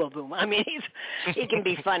 boom, boom, boom, boom. I mean, he can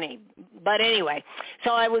be funny. But anyway,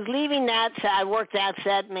 so I was leaving that set. I worked that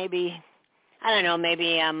set maybe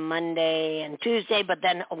Monday and Tuesday, but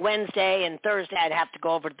then Wednesday and Thursday I'd have to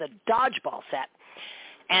go over to the Dodgeball set.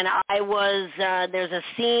 And there's a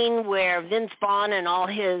scene where Vince Vaughn and all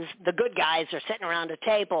the good guys are sitting around a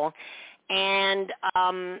table, and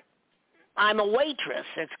I'm a waitress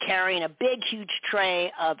that's carrying a big, huge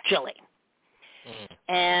tray of chili.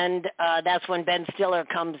 And that's when Ben Stiller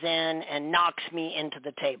comes in and knocks me into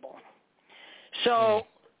the table. So,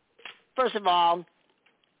 first of all,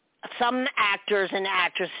 some actors and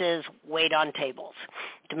actresses wait on tables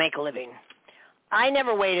to make a living. I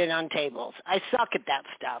never waited on tables. I suck at that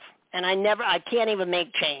stuff. And I can't even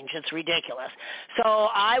make change. It's ridiculous. So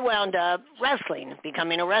I wound up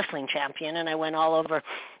becoming a wrestling champion, and I went all over,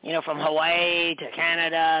 from Hawaii to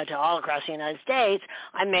Canada to all across the United States.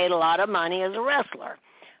 I made a lot of money as a wrestler.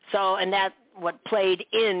 So, and that's what played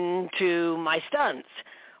into my stunts.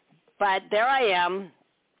 But there I am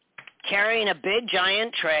carrying a big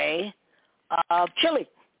giant tray of chili.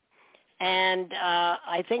 And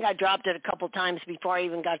I think I dropped it a couple times before I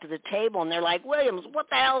even got to the table. And they're like, Williams, what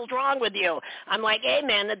the hell's wrong with you? I'm like, hey,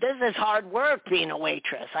 man, this is hard work being a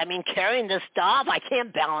waitress. I mean, carrying this stuff, I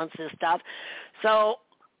can't balance this stuff. So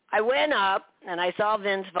I went up, and I saw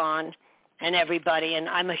Vince Vaughn and everybody. And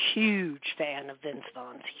I'm a huge fan of Vince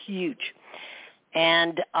Vaughn's, huge.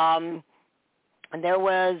 And there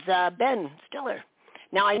was Ben Stiller.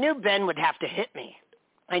 Now, I knew Ben would have to hit me.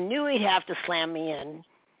 I knew he'd have to slam me in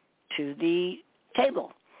to the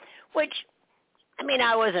table, which, I mean,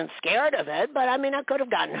 I wasn't scared of it, but I mean, I could have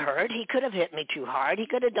gotten hurt. He could have hit me too hard. He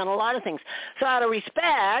could have done a lot of things. So out of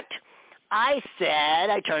respect, I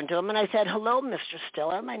turned to him and I said, hello, Mr.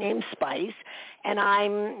 Stiller, my name's Spice,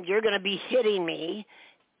 and you're going to be hitting me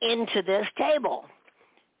into this table.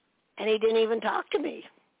 and he didn't even talk to me.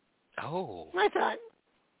 Oh. I thought,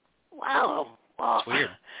 wow. Well, that's weird.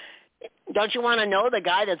 Don't you want to know the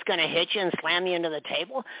guy that's going to hit you and slam you into the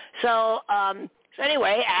table? So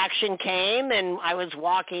anyway, action came, and I was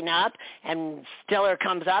walking up, and Stiller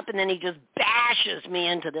comes up, and then he just bashes me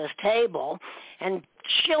into this table, and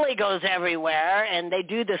chili goes everywhere, and they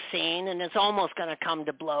do the scene, and it's almost going to come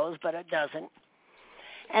to blows, but it doesn't.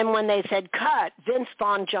 And when they said cut, Vince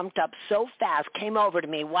Vaughn jumped up so fast, came over to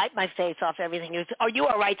me, wiped my face off, everything. He goes, "Are you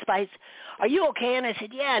all right, Spice? Are you okay?" And I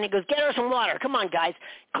said, "Yeah." And he goes, "Get her some water. Come on, guys.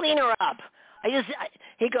 Clean her up."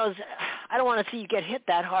 He goes, "I don't want to see you get hit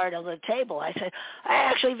that hard on the table." I said,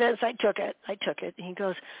 "Actually, Vince, I took it. And he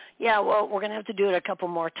goes, "Yeah, well, we're going to have to do it a couple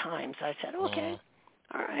more times." I said, "Okay.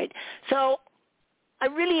 All right." So I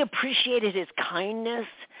really appreciated his kindness.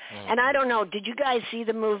 And I don't know, did you guys see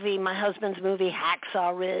the movie, my husband's movie,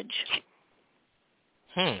 Hacksaw Ridge?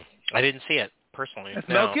 I didn't see it, personally. That's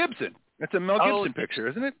Mel Gibson. That's a Mel Gibson picture,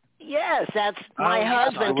 isn't it? Yes, that's my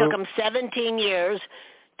husband. Took him 17 years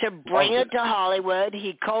to bring it to Hollywood.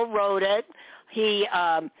 He co-wrote it. He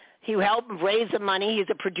helped raise the money. He's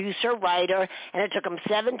a producer, writer, and it took him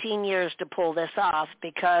 17 years to pull this off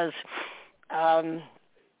because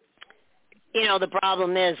the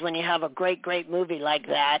problem is when you have a great, great movie like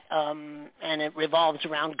that, and it revolves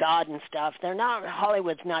around God and stuff,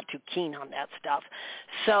 Hollywood's not too keen on that stuff.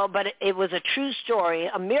 So, but it was a true story,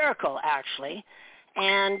 a miracle actually.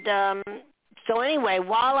 And so anyway,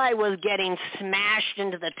 while I was getting smashed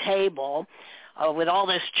into the table with all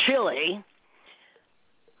this chili,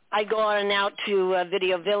 I go on out to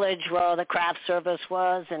Video Village where the craft service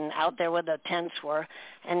was and out there where the tents were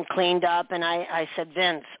and cleaned up. And I said,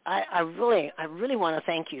 "Vince, I really want to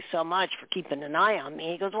thank you so much for keeping an eye on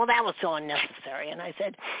me." He goes, "Well, that was so unnecessary." And I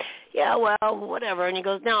said, "Yeah, well, whatever." And he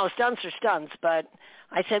goes, "No, stunts are stunts." But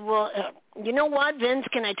I said, "Well, you know what, Vince,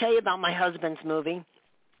 can I tell you about my husband's movie?"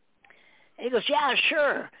 And he goes, "Yeah,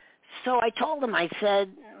 sure." So I told him, I said,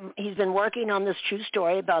 he's been working on this true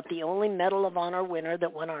story about the only Medal of Honor winner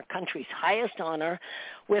that won our country's highest honor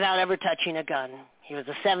without ever touching a gun. He was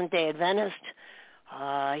a Seventh-day Adventist.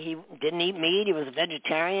 He didn't eat meat. He was a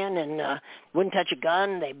vegetarian and wouldn't touch a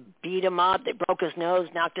gun. They beat him up. They broke his nose,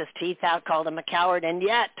 knocked his teeth out, called him a coward. And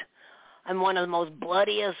yet, in one of the most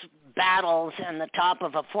bloodiest battles on the top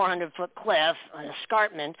of a 400-foot cliff, an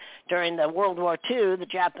escarpment during the World War II, the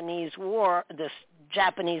Japanese war, this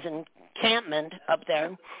Japanese encampment up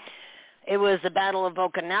there. It was the Battle of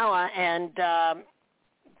Okinawa, and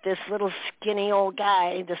this little skinny old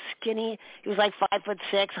guy, he was like 5'6",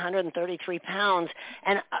 133 pounds,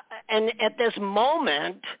 and at this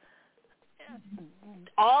moment,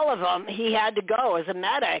 all of them, he had to go as a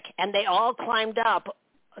medic, and they all climbed up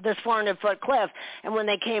this 400-foot cliff, and when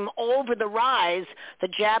they came over the rise, the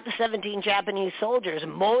 17 Japanese soldiers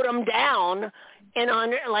mowed them down in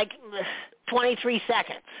under 23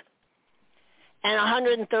 seconds. And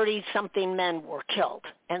 130-something men were killed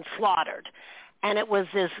and slaughtered. And it was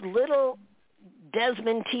this little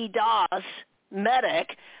Desmond T. Doss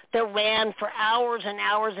medic that ran for hours and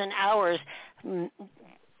hours and hours,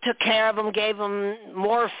 took care of them, gave them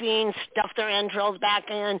morphine, stuffed their entrails back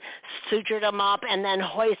in, sutured them up, and then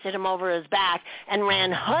hoisted him over his back and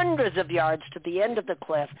ran hundreds of yards to the end of the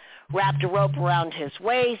cliff, wrapped a rope around his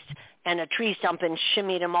waist and a tree stump and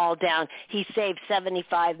shimmied them all down. He saved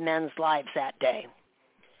 75 men's lives that day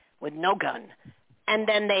with no gun. And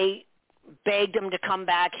then they begged him to come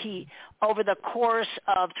back. Over the course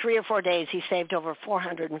of 3 or 4 days, he saved over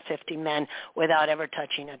 450 men without ever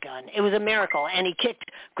touching a gun. It was a miracle. And he kicked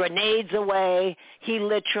grenades away. He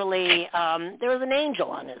literally, there was an angel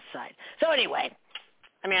on his side. So anyway,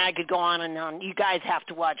 I could go on and on. You guys have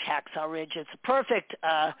to watch Hacksaw Ridge. It's perfect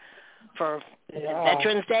for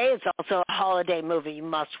Veterans Day. It's also a holiday movie you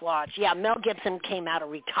must watch. Yeah, Mel Gibson came out of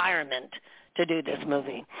retirement to do this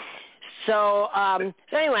movie. So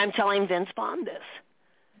anyway, I'm telling Vince Vaughn this.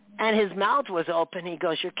 And his mouth was open. He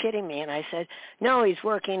goes, "You're kidding me." And I said, "No, he's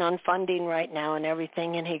working on funding right now and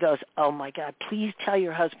everything." And he goes, "Oh, my God, please tell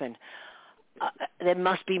your husband that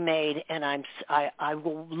must be made, and I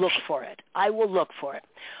will look for it. I will look for it."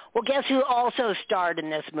 Well, guess who also starred in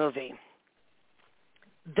this movie?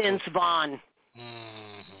 Vince Vaughn.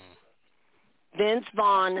 Vince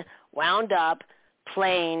Vaughn wound up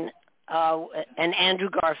playing and Andrew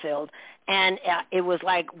Garfield, and it was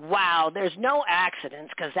like, wow, there's no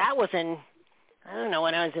accidents, because that was in, I don't know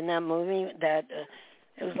when I was in that movie, that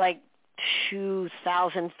it was like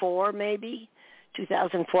 2004 maybe,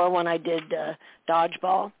 2004 when I did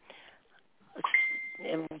Dodgeball.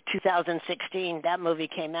 in 2016, that movie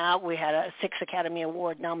came out. We had 6 Academy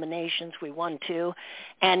Award nominations. We won 2.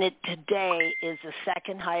 And it today is the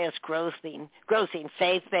second highest grossing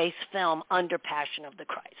faith-based film under Passion of the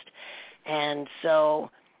Christ. And so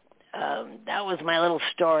that was my little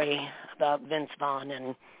story about Vince Vaughn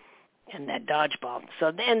and that dodgeball.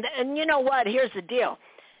 So and you know what? Here's the deal.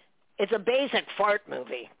 It's a basic fart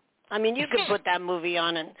movie. I mean, you could put that movie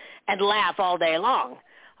on and laugh all day long.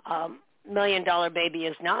 $1 Million Baby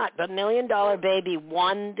is not, but $1 Million Baby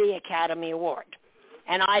won the Academy Award.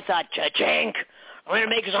 And I thought, cha-chink, I'm going to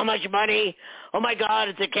make so much money. Oh, my God,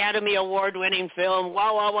 it's Academy Award-winning film.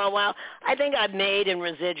 Wow, wow, wow, wow. I think I've made in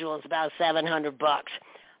residuals about $700.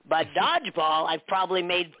 But Dodgeball, I've probably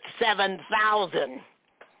made $7,000.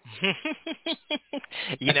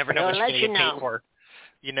 You never know what you're going to get paid for.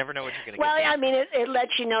 You never know what you're going to get paid for. Well, I mean, it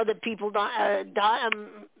lets you know that people don't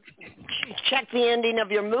check the ending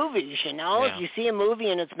of your movies, you know. Yeah. If you see a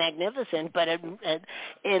movie and it's magnificent, but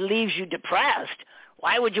it leaves you depressed,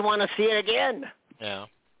 why would you want to see it again? Yeah,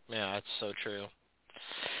 that's so true.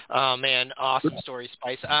 Oh, man, awesome story,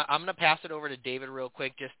 Spice. I'm going to pass it over to David real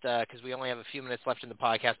quick just because we only have a few minutes left in the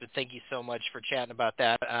podcast, but thank you so much for chatting about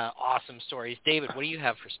that. Awesome stories. David, what do you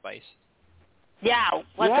have for Spice? Yeah,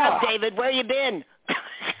 what's up, David? Where you been?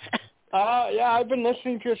 I've been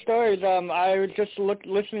listening to your stories. I was just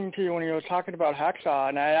listening to you when you were talking about Hacksaw,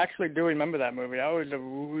 and I actually do remember that movie. That was a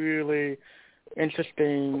really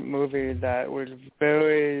interesting movie that was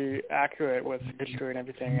very accurate with history and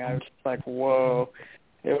everything. I was like, whoa.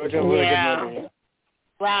 It was a really good movie.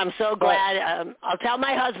 Well, I'm so glad. I'll tell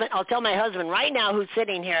my husband right now, who's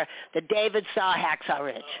sitting here, that David saw Hacksaw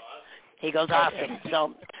Ridge. He goes, awesome.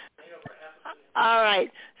 So, all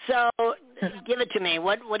right. So, give it to me.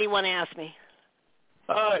 What do you want to ask me?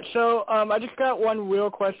 All right. So, I just got one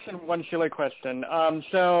real question, one silly question.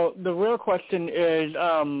 So, the real question is,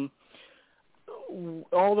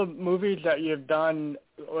 all the movies that you've done,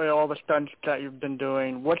 or all the stunts that you've been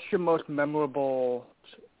doing, what's your most memorable,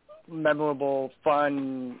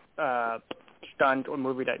 fun stunt or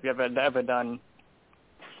movie that you've ever done?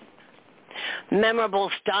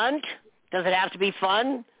 Memorable stunt? Does it have to be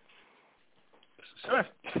fun? Sure.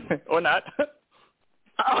 Or not.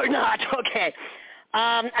 Or not, okay.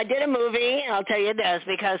 I did a movie, I'll tell you this,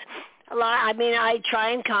 because I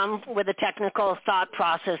try and come with a technical thought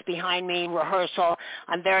process behind me, rehearsal.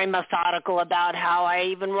 I'm very methodical about how I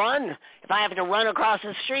even run. If I have to run across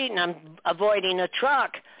the street and I'm avoiding a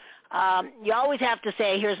truck, you always have to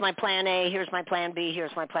say, here's my plan A, here's my plan B,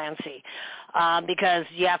 here's my plan C, because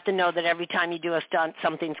you have to know that every time you do a stunt,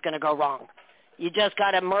 something's going to go wrong. You just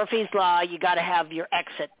got a Murphy's Law. You got to have your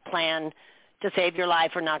exit plan to save your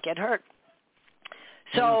life or not get hurt.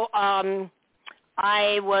 So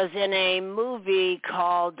I was in a movie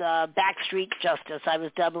called Backstreet Justice. I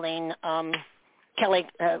was doubling Kelly,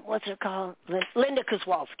 what's it called? Linda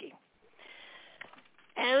Kozłowski.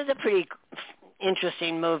 And it was a pretty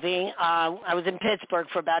interesting movie. I was in Pittsburgh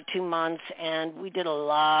for about 2 months, and we did a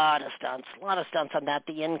lot of stunts on that,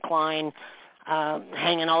 the incline,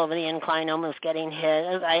 hanging all over the incline, almost getting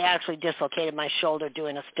hit. I actually dislocated my shoulder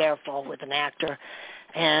doing a stair fall with an actor,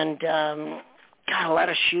 and got a lot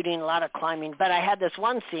of shooting, a lot of climbing. But I had this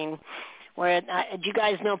one scene where, do you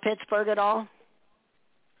guys know Pittsburgh at all?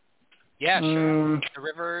 Yeah, sure. The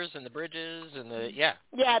rivers and the bridges and Yeah,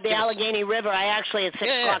 the Allegheny River. I actually at 6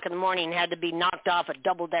 o'clock in the morning had to be knocked off a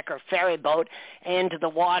double-decker ferry boat into the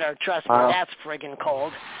water. Trust me, that's friggin'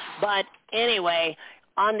 cold. But anyway,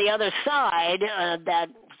 on the other side,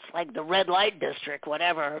 that's like the red light district,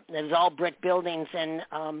 whatever, there's all brick buildings and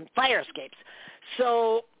fire escapes.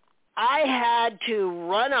 So I had to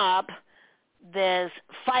run up this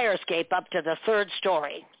fire escape up to the 3rd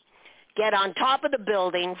story, get on top of the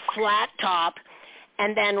building, flat top,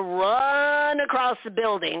 and then run across the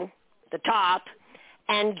building, the top,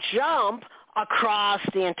 and jump across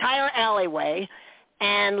the entire alleyway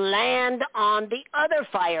and land on the other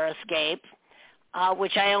fire escape,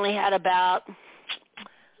 which I only had about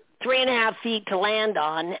 3.5 feet to land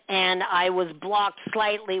on, and I was blocked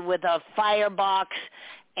slightly with a firebox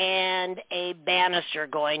and a banister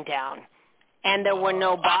going down. And there were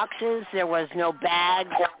no boxes, there was no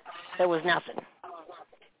bags, there was nothing.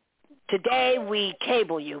 Today we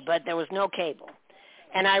cable you, but there was no cable.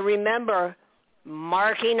 And I remember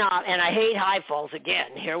marking off, and I hate high falls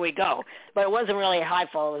again, here we go. But it wasn't really a high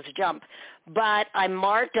fall, it was a jump. But I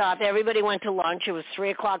marked off, everybody went to lunch, it was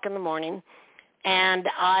 3 o'clock in the morning, and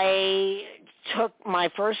I took my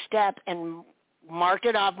first step and marked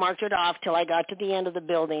it off till I got to the end of the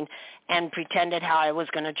building and pretended how I was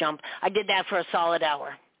going to jump. I did that for a solid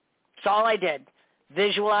hour. That's all I did.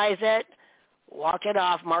 Visualize it, walked it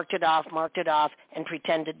off, marked it off, and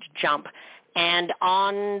pretended to jump. And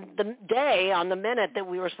on the minute that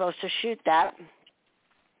we were supposed to shoot that,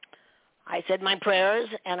 I said my prayers,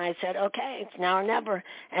 and I said, okay, it's now or never.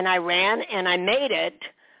 And I ran, and I made it.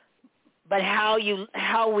 But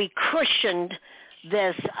how we cushioned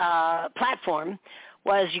this platform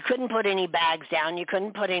was you couldn't put any bags down, you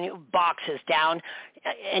couldn't put any boxes down,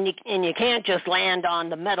 and you can't just land on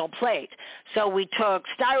the metal plate. So we took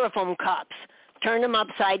styrofoam cups, turned them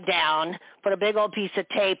upside down, put a big old piece of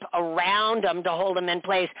tape around them to hold them in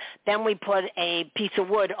place. Then we put a piece of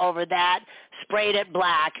wood over that, sprayed it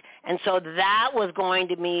black, and so that was going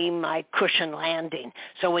to be my cushion landing.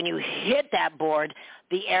 So when you hit that board,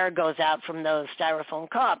 the air goes out from those styrofoam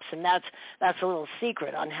cups, and that's a little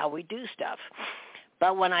secret on how we do stuff.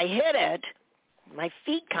 But when I hit it, my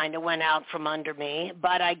feet kind of went out from under me,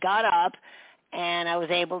 but I got up, and I was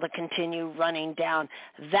able to continue running down.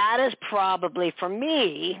 That is probably, for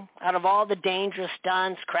me, out of all the dangerous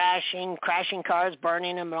stunts, crashing cars,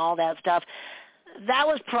 burning them, and all that stuff, that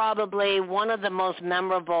was probably one of the most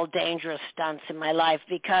memorable, dangerous stunts in my life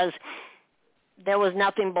because there was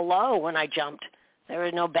nothing below when I jumped. There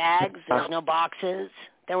were no bags, there was no boxes,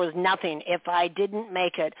 there was nothing. If I didn't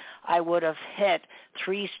make it, I would have hit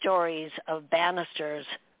 3 stories of banisters,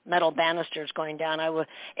 metal banisters going down.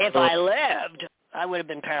 If I lived, I would have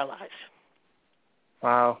been paralyzed.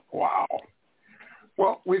 Wow.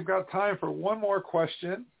 Well, we've got time for one more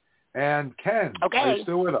question. And Ken, okay. Are you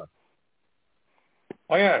still with us?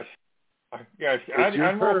 Oh, yes. Yes,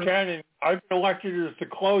 Admiral Ken, and I've elected as the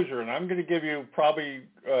closer, and I'm going to give you probably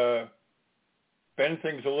bend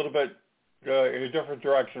things a little bit in a different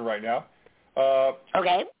direction right now.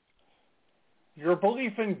 Okay. Your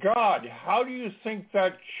belief in God, how do you think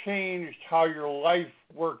that changed how your life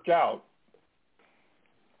worked out?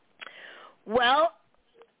 Well,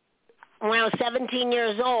 when I was 17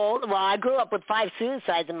 years old, I grew up with 5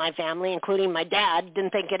 suicides in my family, including my dad.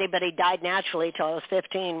 Didn't think anybody died naturally till I was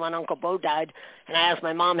 15 when Uncle Bo died. And I asked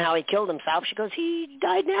my mom how he killed himself. She goes, he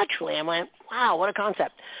died naturally. I went, wow, what a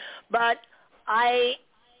concept. But I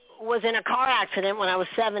was in a car accident when I was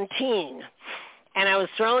 17. And I was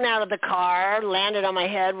thrown out of the car, landed on my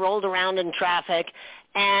head, rolled around in traffic.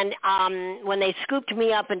 And when they scooped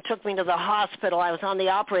me up and took me to the hospital, I was on the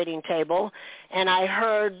operating table, and I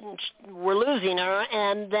heard, we're losing her,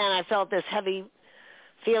 and then I felt this heavy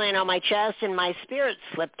feeling on my chest, and my spirit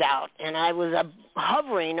slipped out, and I was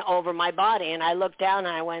hovering over my body, and I looked down,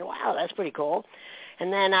 and I went, wow, that's pretty cool.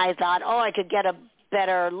 And then I thought, I could get a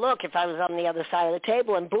better look if I was on the other side of the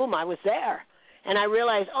table, and boom, I was there. And I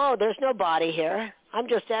realized, there's no body here. I'm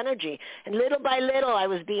just energy. And little by little, I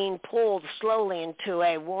was being pulled slowly into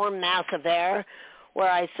a warm mass of air where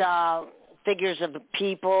I saw figures of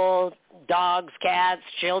people, dogs, cats,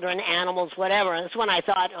 children, animals, whatever. And that's when I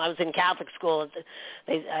thought, I was in Catholic school,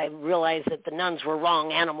 I realized that the nuns were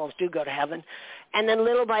wrong. Animals do go to heaven. And then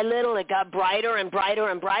little by little, it got brighter and brighter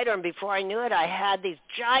and brighter. And before I knew it, I had these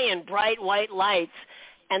giant bright white lights.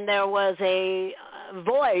 And there was a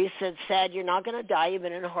voice that said, you're not going to die. You've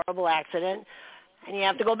been in a horrible accident, and you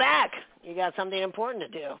have to go back. You got something important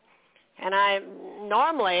to do. And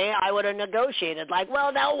normally I would have negotiated, like,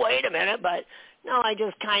 well, now wait a minute. But no, I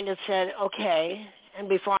just kind of said, okay. And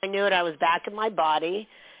before I knew it, I was back in my body,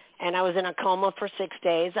 and I was in a coma for 6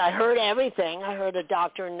 days. I heard everything. I heard a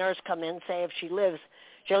doctor and nurse come in say if she lives,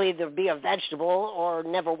 she'll either be a vegetable or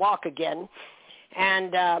never walk again.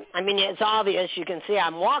 And, it's obvious. You can see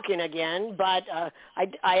I'm walking again, but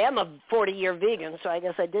I am a 40-year vegan, so I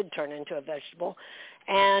guess I did turn into a vegetable.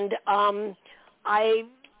 And I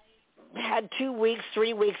had 2 weeks,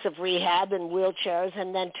 3 weeks of rehab in wheelchairs,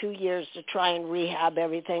 and then 2 years to try and rehab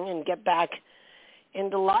everything and get back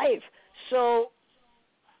into life. So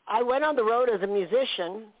I went on the road as a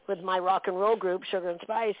musician with my rock and roll group, Sugar and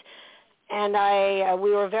Spice, and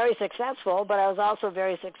we were very successful, but I was also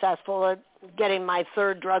very successful at getting my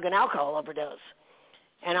 3rd drug and alcohol overdose.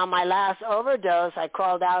 And on my last overdose, I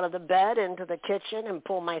crawled out of the bed into the kitchen and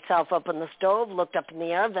pulled myself up on the stove, looked up in the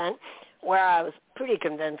air vent, where I was pretty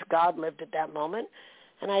convinced God lived at that moment.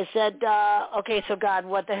 And I said, okay, so God,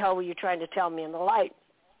 what the hell were you trying to tell me in the light?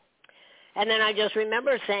 And then I just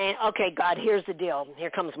remember saying, okay, God, here's the deal. Here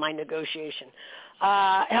comes my negotiation.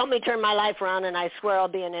 Help me turn my life around, and I swear I'll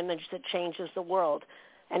be an image that changes the world.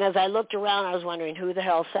 And as I looked around, I was wondering who the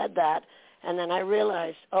hell said that. And then I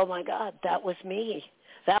realized, oh, my God, that was me.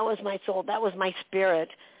 That was my soul. That was my spirit.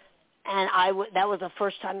 And that was the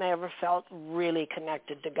first time I ever felt really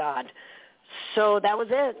connected to God. So that was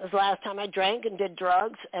it. It was the last time I drank and did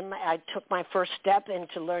drugs, and I took my first step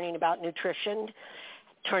into learning about nutrition.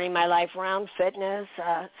 turning my life around, fitness.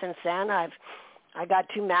 Since then, I got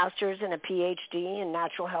 2 masters and a PhD in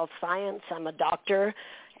natural health science. I'm a doctor,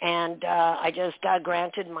 and I just got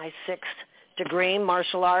granted my 6th degree in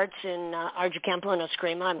martial arts in Qapla and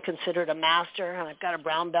Eskrima. I'm considered a master, and I've got a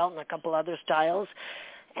brown belt and a couple other styles.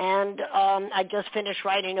 And I just finished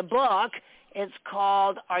writing a book. It's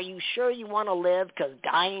called Are You Sure You Want to Live? Because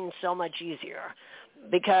Dying's So Much Easier.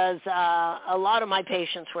 Because a lot of my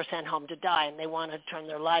patients were sent home to die, and they want to turn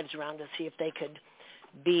their lives around to see if they could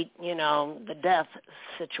beat, the death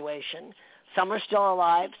situation. Some are still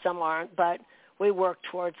alive, some aren't, but we work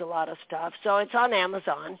towards a lot of stuff. So it's on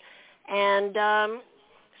Amazon. And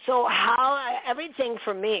so everything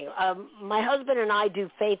for me, my husband and I do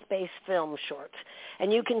faith-based film shorts.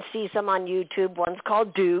 And you can see some on YouTube. One's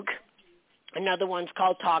called Duke. Another one's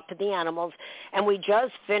called Talk to the Animals. And we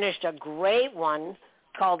just finished a great one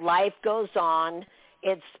called Life Goes On.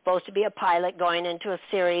 It's supposed to be a pilot going into a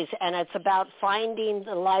series, and it's about finding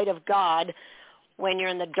the light of God when you're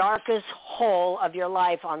in the darkest hole of your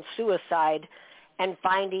life on suicide and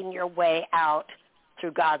finding your way out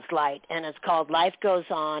through God's light. And it's called Life Goes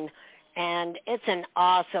On, and it's an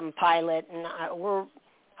awesome pilot, and we're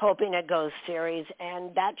hoping it goes series,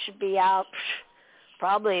 and that should be out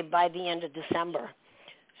probably by the end of December.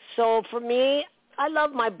 So for me, I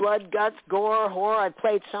love my blood, guts, gore, horror. I've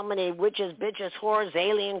played so many witches, bitches, whores,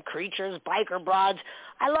 alien creatures, biker broads.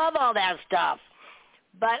 I love all that stuff.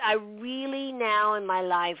 But I really now in my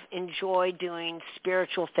life enjoy doing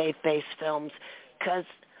spiritual faith-based films because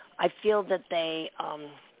I feel that they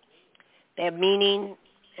have meaning,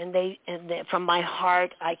 and they from my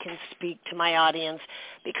heart I can speak to my audience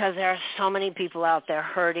because there are so many people out there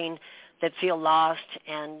hurting that feel lost,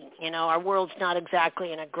 and our world's not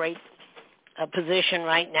exactly in a great position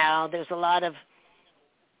right now. There's a lot of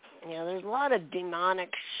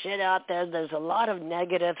demonic shit out there. There's a lot of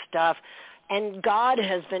negative stuff, and God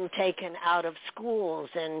has been taken out of schools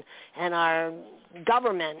and our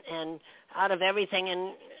government and out of everything.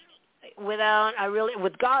 And with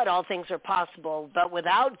God, all things are possible, but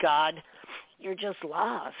without God, you're just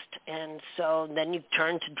lost. And so then you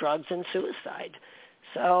turn to drugs and suicide.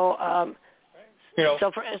 So,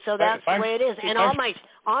 so that's the way it is. And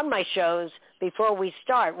on my shows, before we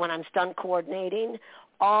start, when I'm stunt coordinating,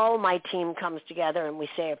 all my team comes together and we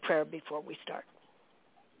say a prayer before we start.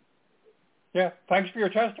 Yeah, thanks for your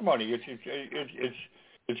testimony.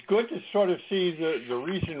 It's good to sort of see the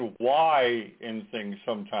reason why in things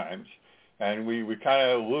sometimes, and we kind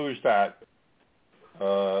of lose that.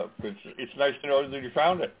 It's nice to know that you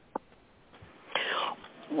found it.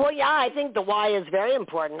 Well, yeah, I think the why is very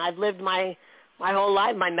important. I've lived my whole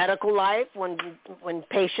life, my medical life, when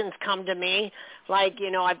patients come to me, like,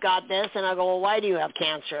 I've got this, and I go, well, why do you have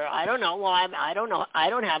cancer? I don't know. Well, I don't know. I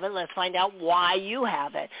don't have it. Let's find out why you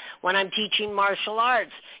have it. When I'm teaching martial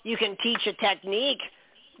arts, you can teach a technique,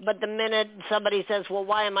 but the minute somebody says, well,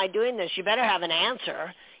 why am I doing this? You better have an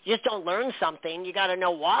answer. You just don't learn something. You got to know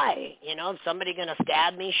why. If somebody's going to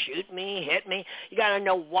stab me, shoot me, hit me, you got to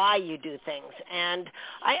know why you do things. And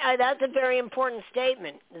I that's a very important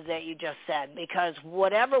statement that you just said, because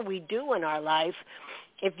whatever we do in our life,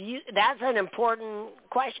 that's an important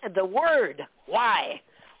question. The word, why?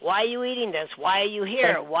 Why are you eating this? Why are you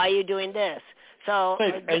here? Why are you doing this? So,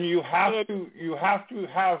 and you have to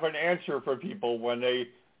have an answer for people when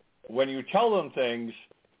you tell them things.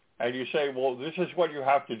 And you say, well, this is what you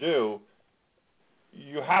have to do.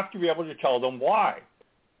 You have to be able to tell them why,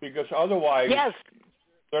 because otherwise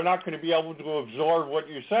they're not going to be able to absorb what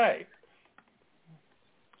you say.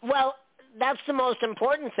 Well, that's the most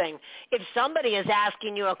important thing. If somebody is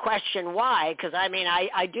asking you a question, why, because,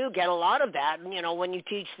 I do get a lot of that. When you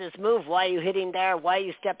teach this move, why are you hitting there? Why are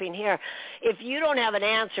you stepping here? If you don't have an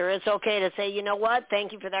answer, it's okay to say, you know what,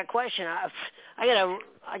 thank you for that question. I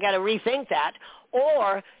got to rethink that.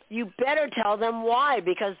 Or you better tell them why,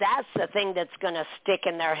 because that's the thing that's going to stick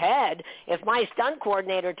in their head. If my stunt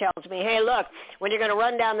coordinator tells me, hey, look, when you're going to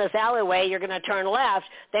run down this alleyway, you're going to turn left,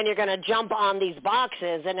 then you're going to jump on these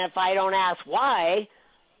boxes, and if I don't ask why,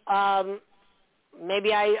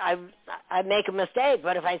 maybe I make a mistake.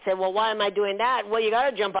 But if I say, well, why am I doing that? Well, you got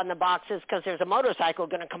to jump on the boxes because there's a motorcycle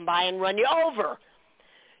going to come by and run you over.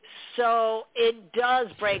 So it does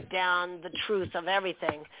break down the truth of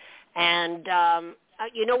everything. And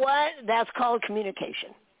you know what? That's called communication.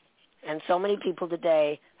 And so many people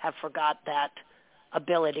today have forgot that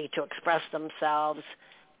ability to express themselves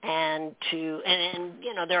and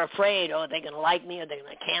they're afraid, oh, are they going to like me? Are they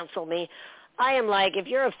going to cancel me? I am like, if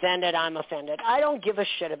you're offended, I'm offended. I don't give a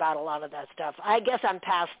shit about a lot of that stuff. I guess I'm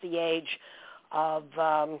past the age of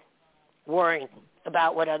worrying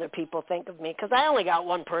about what other people think of me, because I only got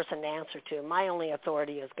one person to answer to. My only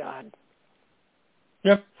authority is God.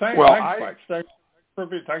 Yep. Thanks, Spice.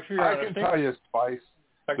 Thanks for your honesty. I can tell you, Spice,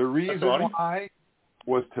 the reason why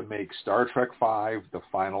was to make Star Trek V The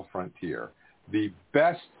Final Frontier the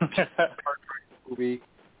best Star Trek movie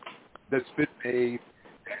that's been made.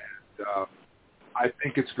 And I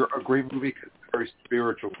think it's a great movie because it's a very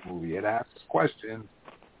spiritual movie. It asks questions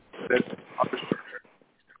that other Star Trek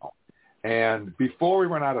don't. And before we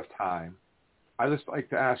run out of time, I'd just like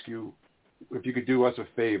to ask you if you could do us a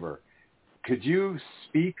favor. Could you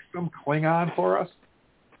speak some Klingon for us?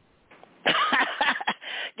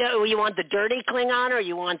 Do you want the dirty Klingon or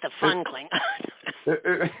you want the fun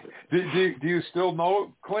Klingon? Do you still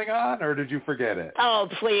know Klingon, or did you forget it? Oh,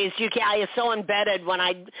 please! I was so embedded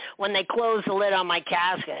when they closed the lid on my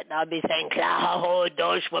casket. I'll be saying,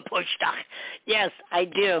 yes, I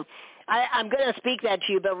do. I'm going to speak that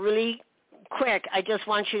to you, but really quick, I just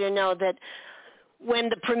want you to know that when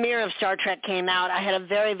the premiere of Star Trek came out, I had a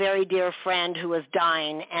very, very dear friend who was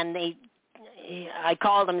dying, and I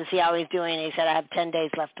called him to see how he's doing, and he said, I have 10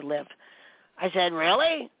 days left to live. I said,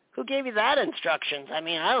 really? Who gave you that instructions? I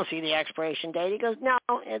mean, I don't see the expiration date. He goes, no,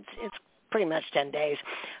 it's pretty much 10 days.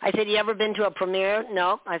 I said, you ever been to a premiere?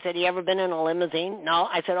 No. I said, you ever been in a limousine? No.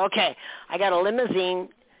 I said, okay, I got a limousine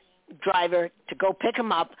driver to go pick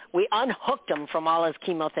him up. We unhooked him from all his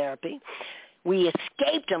chemotherapy. We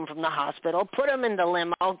escaped him from the hospital, put him in the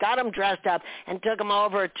limo, got him dressed up, and took him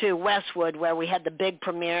over to Westwood where we had the big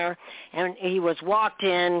premiere. And he was walked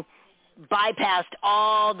in, bypassed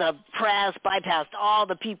all the press, bypassed all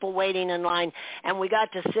the people waiting in line, and we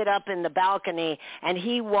got to sit up in the balcony, and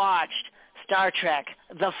he watched Star Trek,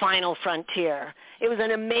 The Final Frontier. It was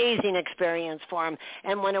an amazing experience for him.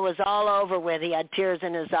 And when it was all over with, he had tears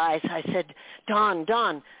in his eyes. I said,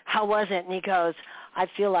 Don, how was it? And he goes, I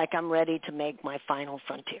feel like I'm ready to make my final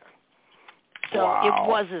frontier. So It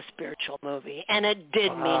was a spiritual movie, and it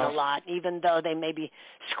did mean a lot, even though they maybe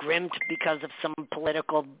scrimped because of some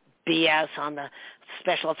political BS on the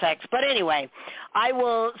special effects. But anyway, I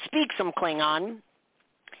will speak some Klingon.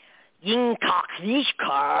 Yingtok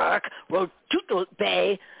Yishkark, Rotutut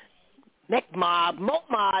Bay, Mekmab,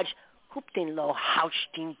 Mokmaj, Hooptin Lo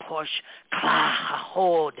Haustin Push,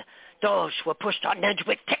 Klahod, Dosh were pushed on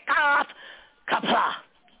Nedwick Tick-Off, Qapla.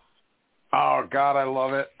 Oh, God, I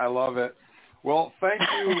love it. Well, thank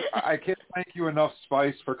you. I can't thank you enough,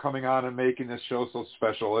 Spice, for coming on and making this show so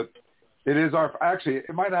special. It is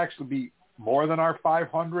it might actually be more than our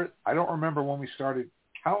 500. I don't remember when we started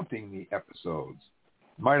counting the episodes.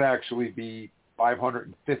 It might actually be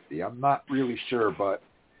 550. I'm not really sure, but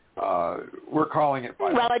we're calling it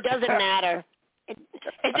 500. Well, it doesn't matter.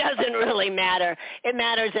 It doesn't really matter. It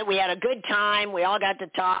matters that we had a good time. We all got to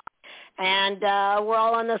talk, and we're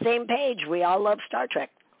all on the same page. We all love Star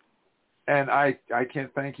Trek. And I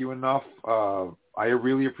can't thank you enough. I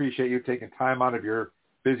really appreciate you taking time out of your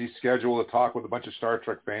busy schedule to talk with a bunch of Star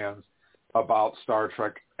Trek fans about Star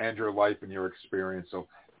Trek and your life and your experience. So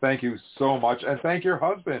thank you so much. And thank your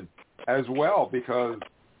husband as well, because,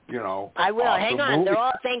 I will. Hang on. Movie. They're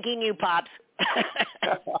all thanking you, Pops.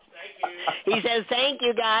 He says, thank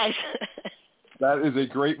you, guys. That is a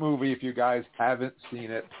great movie. If you guys haven't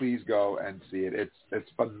seen it, please go and see it. It's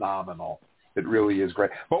phenomenal. It really is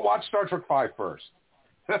great. But watch Star Trek V first.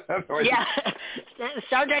 Yeah,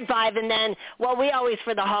 Star Trek V, and then, we always,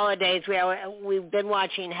 for the holidays, we've been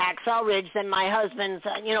watching Hacksaw Ridge, then my husband's,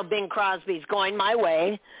 Bing Crosby's Going My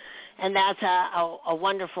Way, and that's a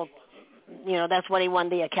wonderful, that's what he won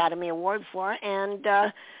the Academy Award for, and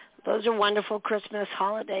those are wonderful Christmas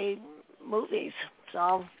holiday movies.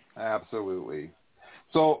 So absolutely.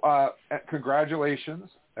 So congratulations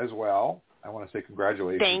as well. I want to say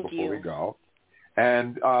congratulations before we go.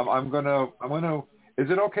 And I'm gonna. Is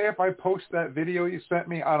it okay if I post that video you sent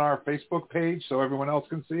me on our Facebook page so everyone else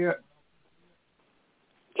can see it?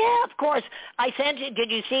 Yeah, of course. I sent you. Did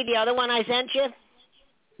you see the other one I sent you?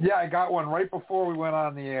 Yeah, I got one right before we went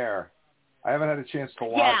on the air. I haven't had a chance to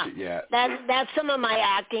watch it yet. That's some of my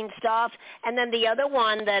acting stuff. And then the other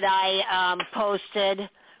one that I posted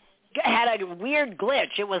had a weird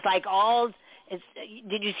glitch. It was like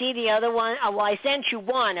did you see the other one? Well, I sent you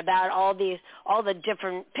one about all the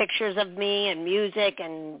different pictures of me and music,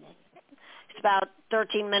 and it's about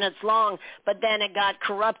 13 minutes long. But then it got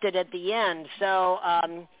corrupted at the end, so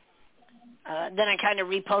then I kind of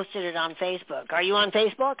reposted it on Facebook. Are you on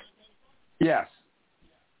Facebook? Yes.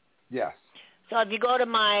 So if you go to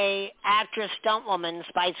my actress stunt woman,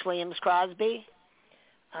 Spice Williams-Crosby,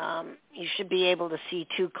 you should be able to see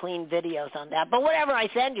 2 clean videos on that. But whatever I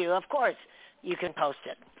send you, of course, you can post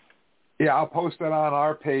it. Yeah, I'll post that on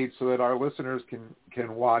our page so that our listeners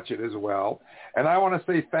can watch it as well. And I want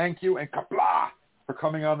to say thank you and Qapla for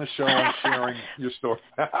coming on the show and sharing your story.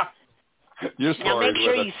 Your story. Now make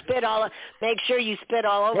sure you spit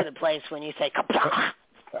all over the place when you say Qapla.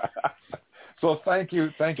 So thank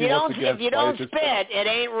you once again. If you don't spit, it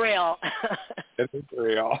ain't real. It ain't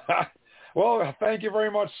real. Well, thank you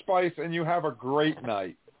very much, Spice, and you have a great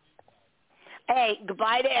night. Hey,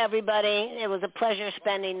 goodbye to everybody. It was a pleasure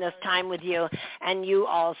spending this time with you, and you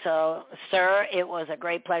also, sir. It was a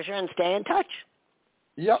great pleasure, and stay in touch.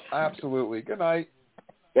 Yep, absolutely. Good night.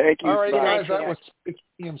 Thank you. All right, guys, Bye. that was Spice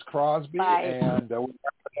Williams-Crosby, Bye. and we're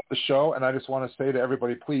wrapping up the show, and I just want to say to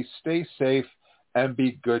everybody, please stay safe and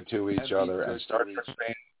be good to each other, and Star Trek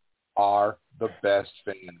fans are the best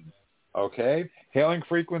fans, okay? Hailing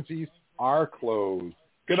frequencies are closed.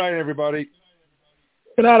 Good night, everybody.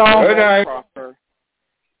 Good night, all. Good night.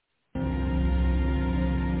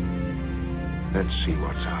 Let's see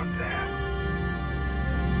what's out there.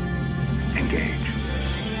 Engage.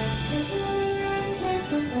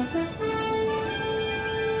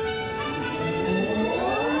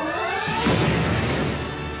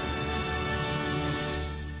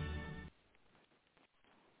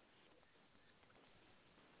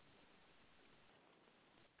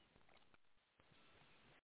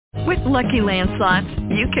 With Lucky Land Slots,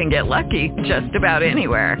 you can get lucky just about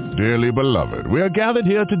anywhere. Dearly beloved, we are gathered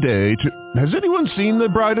here today to... Has anyone seen the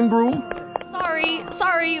bride and groom?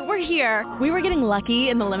 Sorry, we're here. We were getting lucky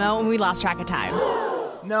in the limo and we lost track of time.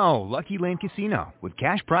 No, Lucky Land Casino, with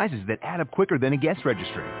cash prizes that add up quicker than a guest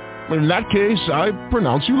registry. In that case, I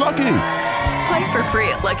pronounce you lucky. Play for free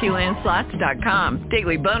at LuckyLandSlots.com.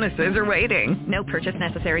 Daily bonuses are waiting. No purchase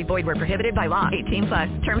necessary. Void where prohibited by law.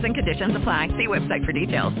 18+. Terms and conditions apply. See website for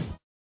details.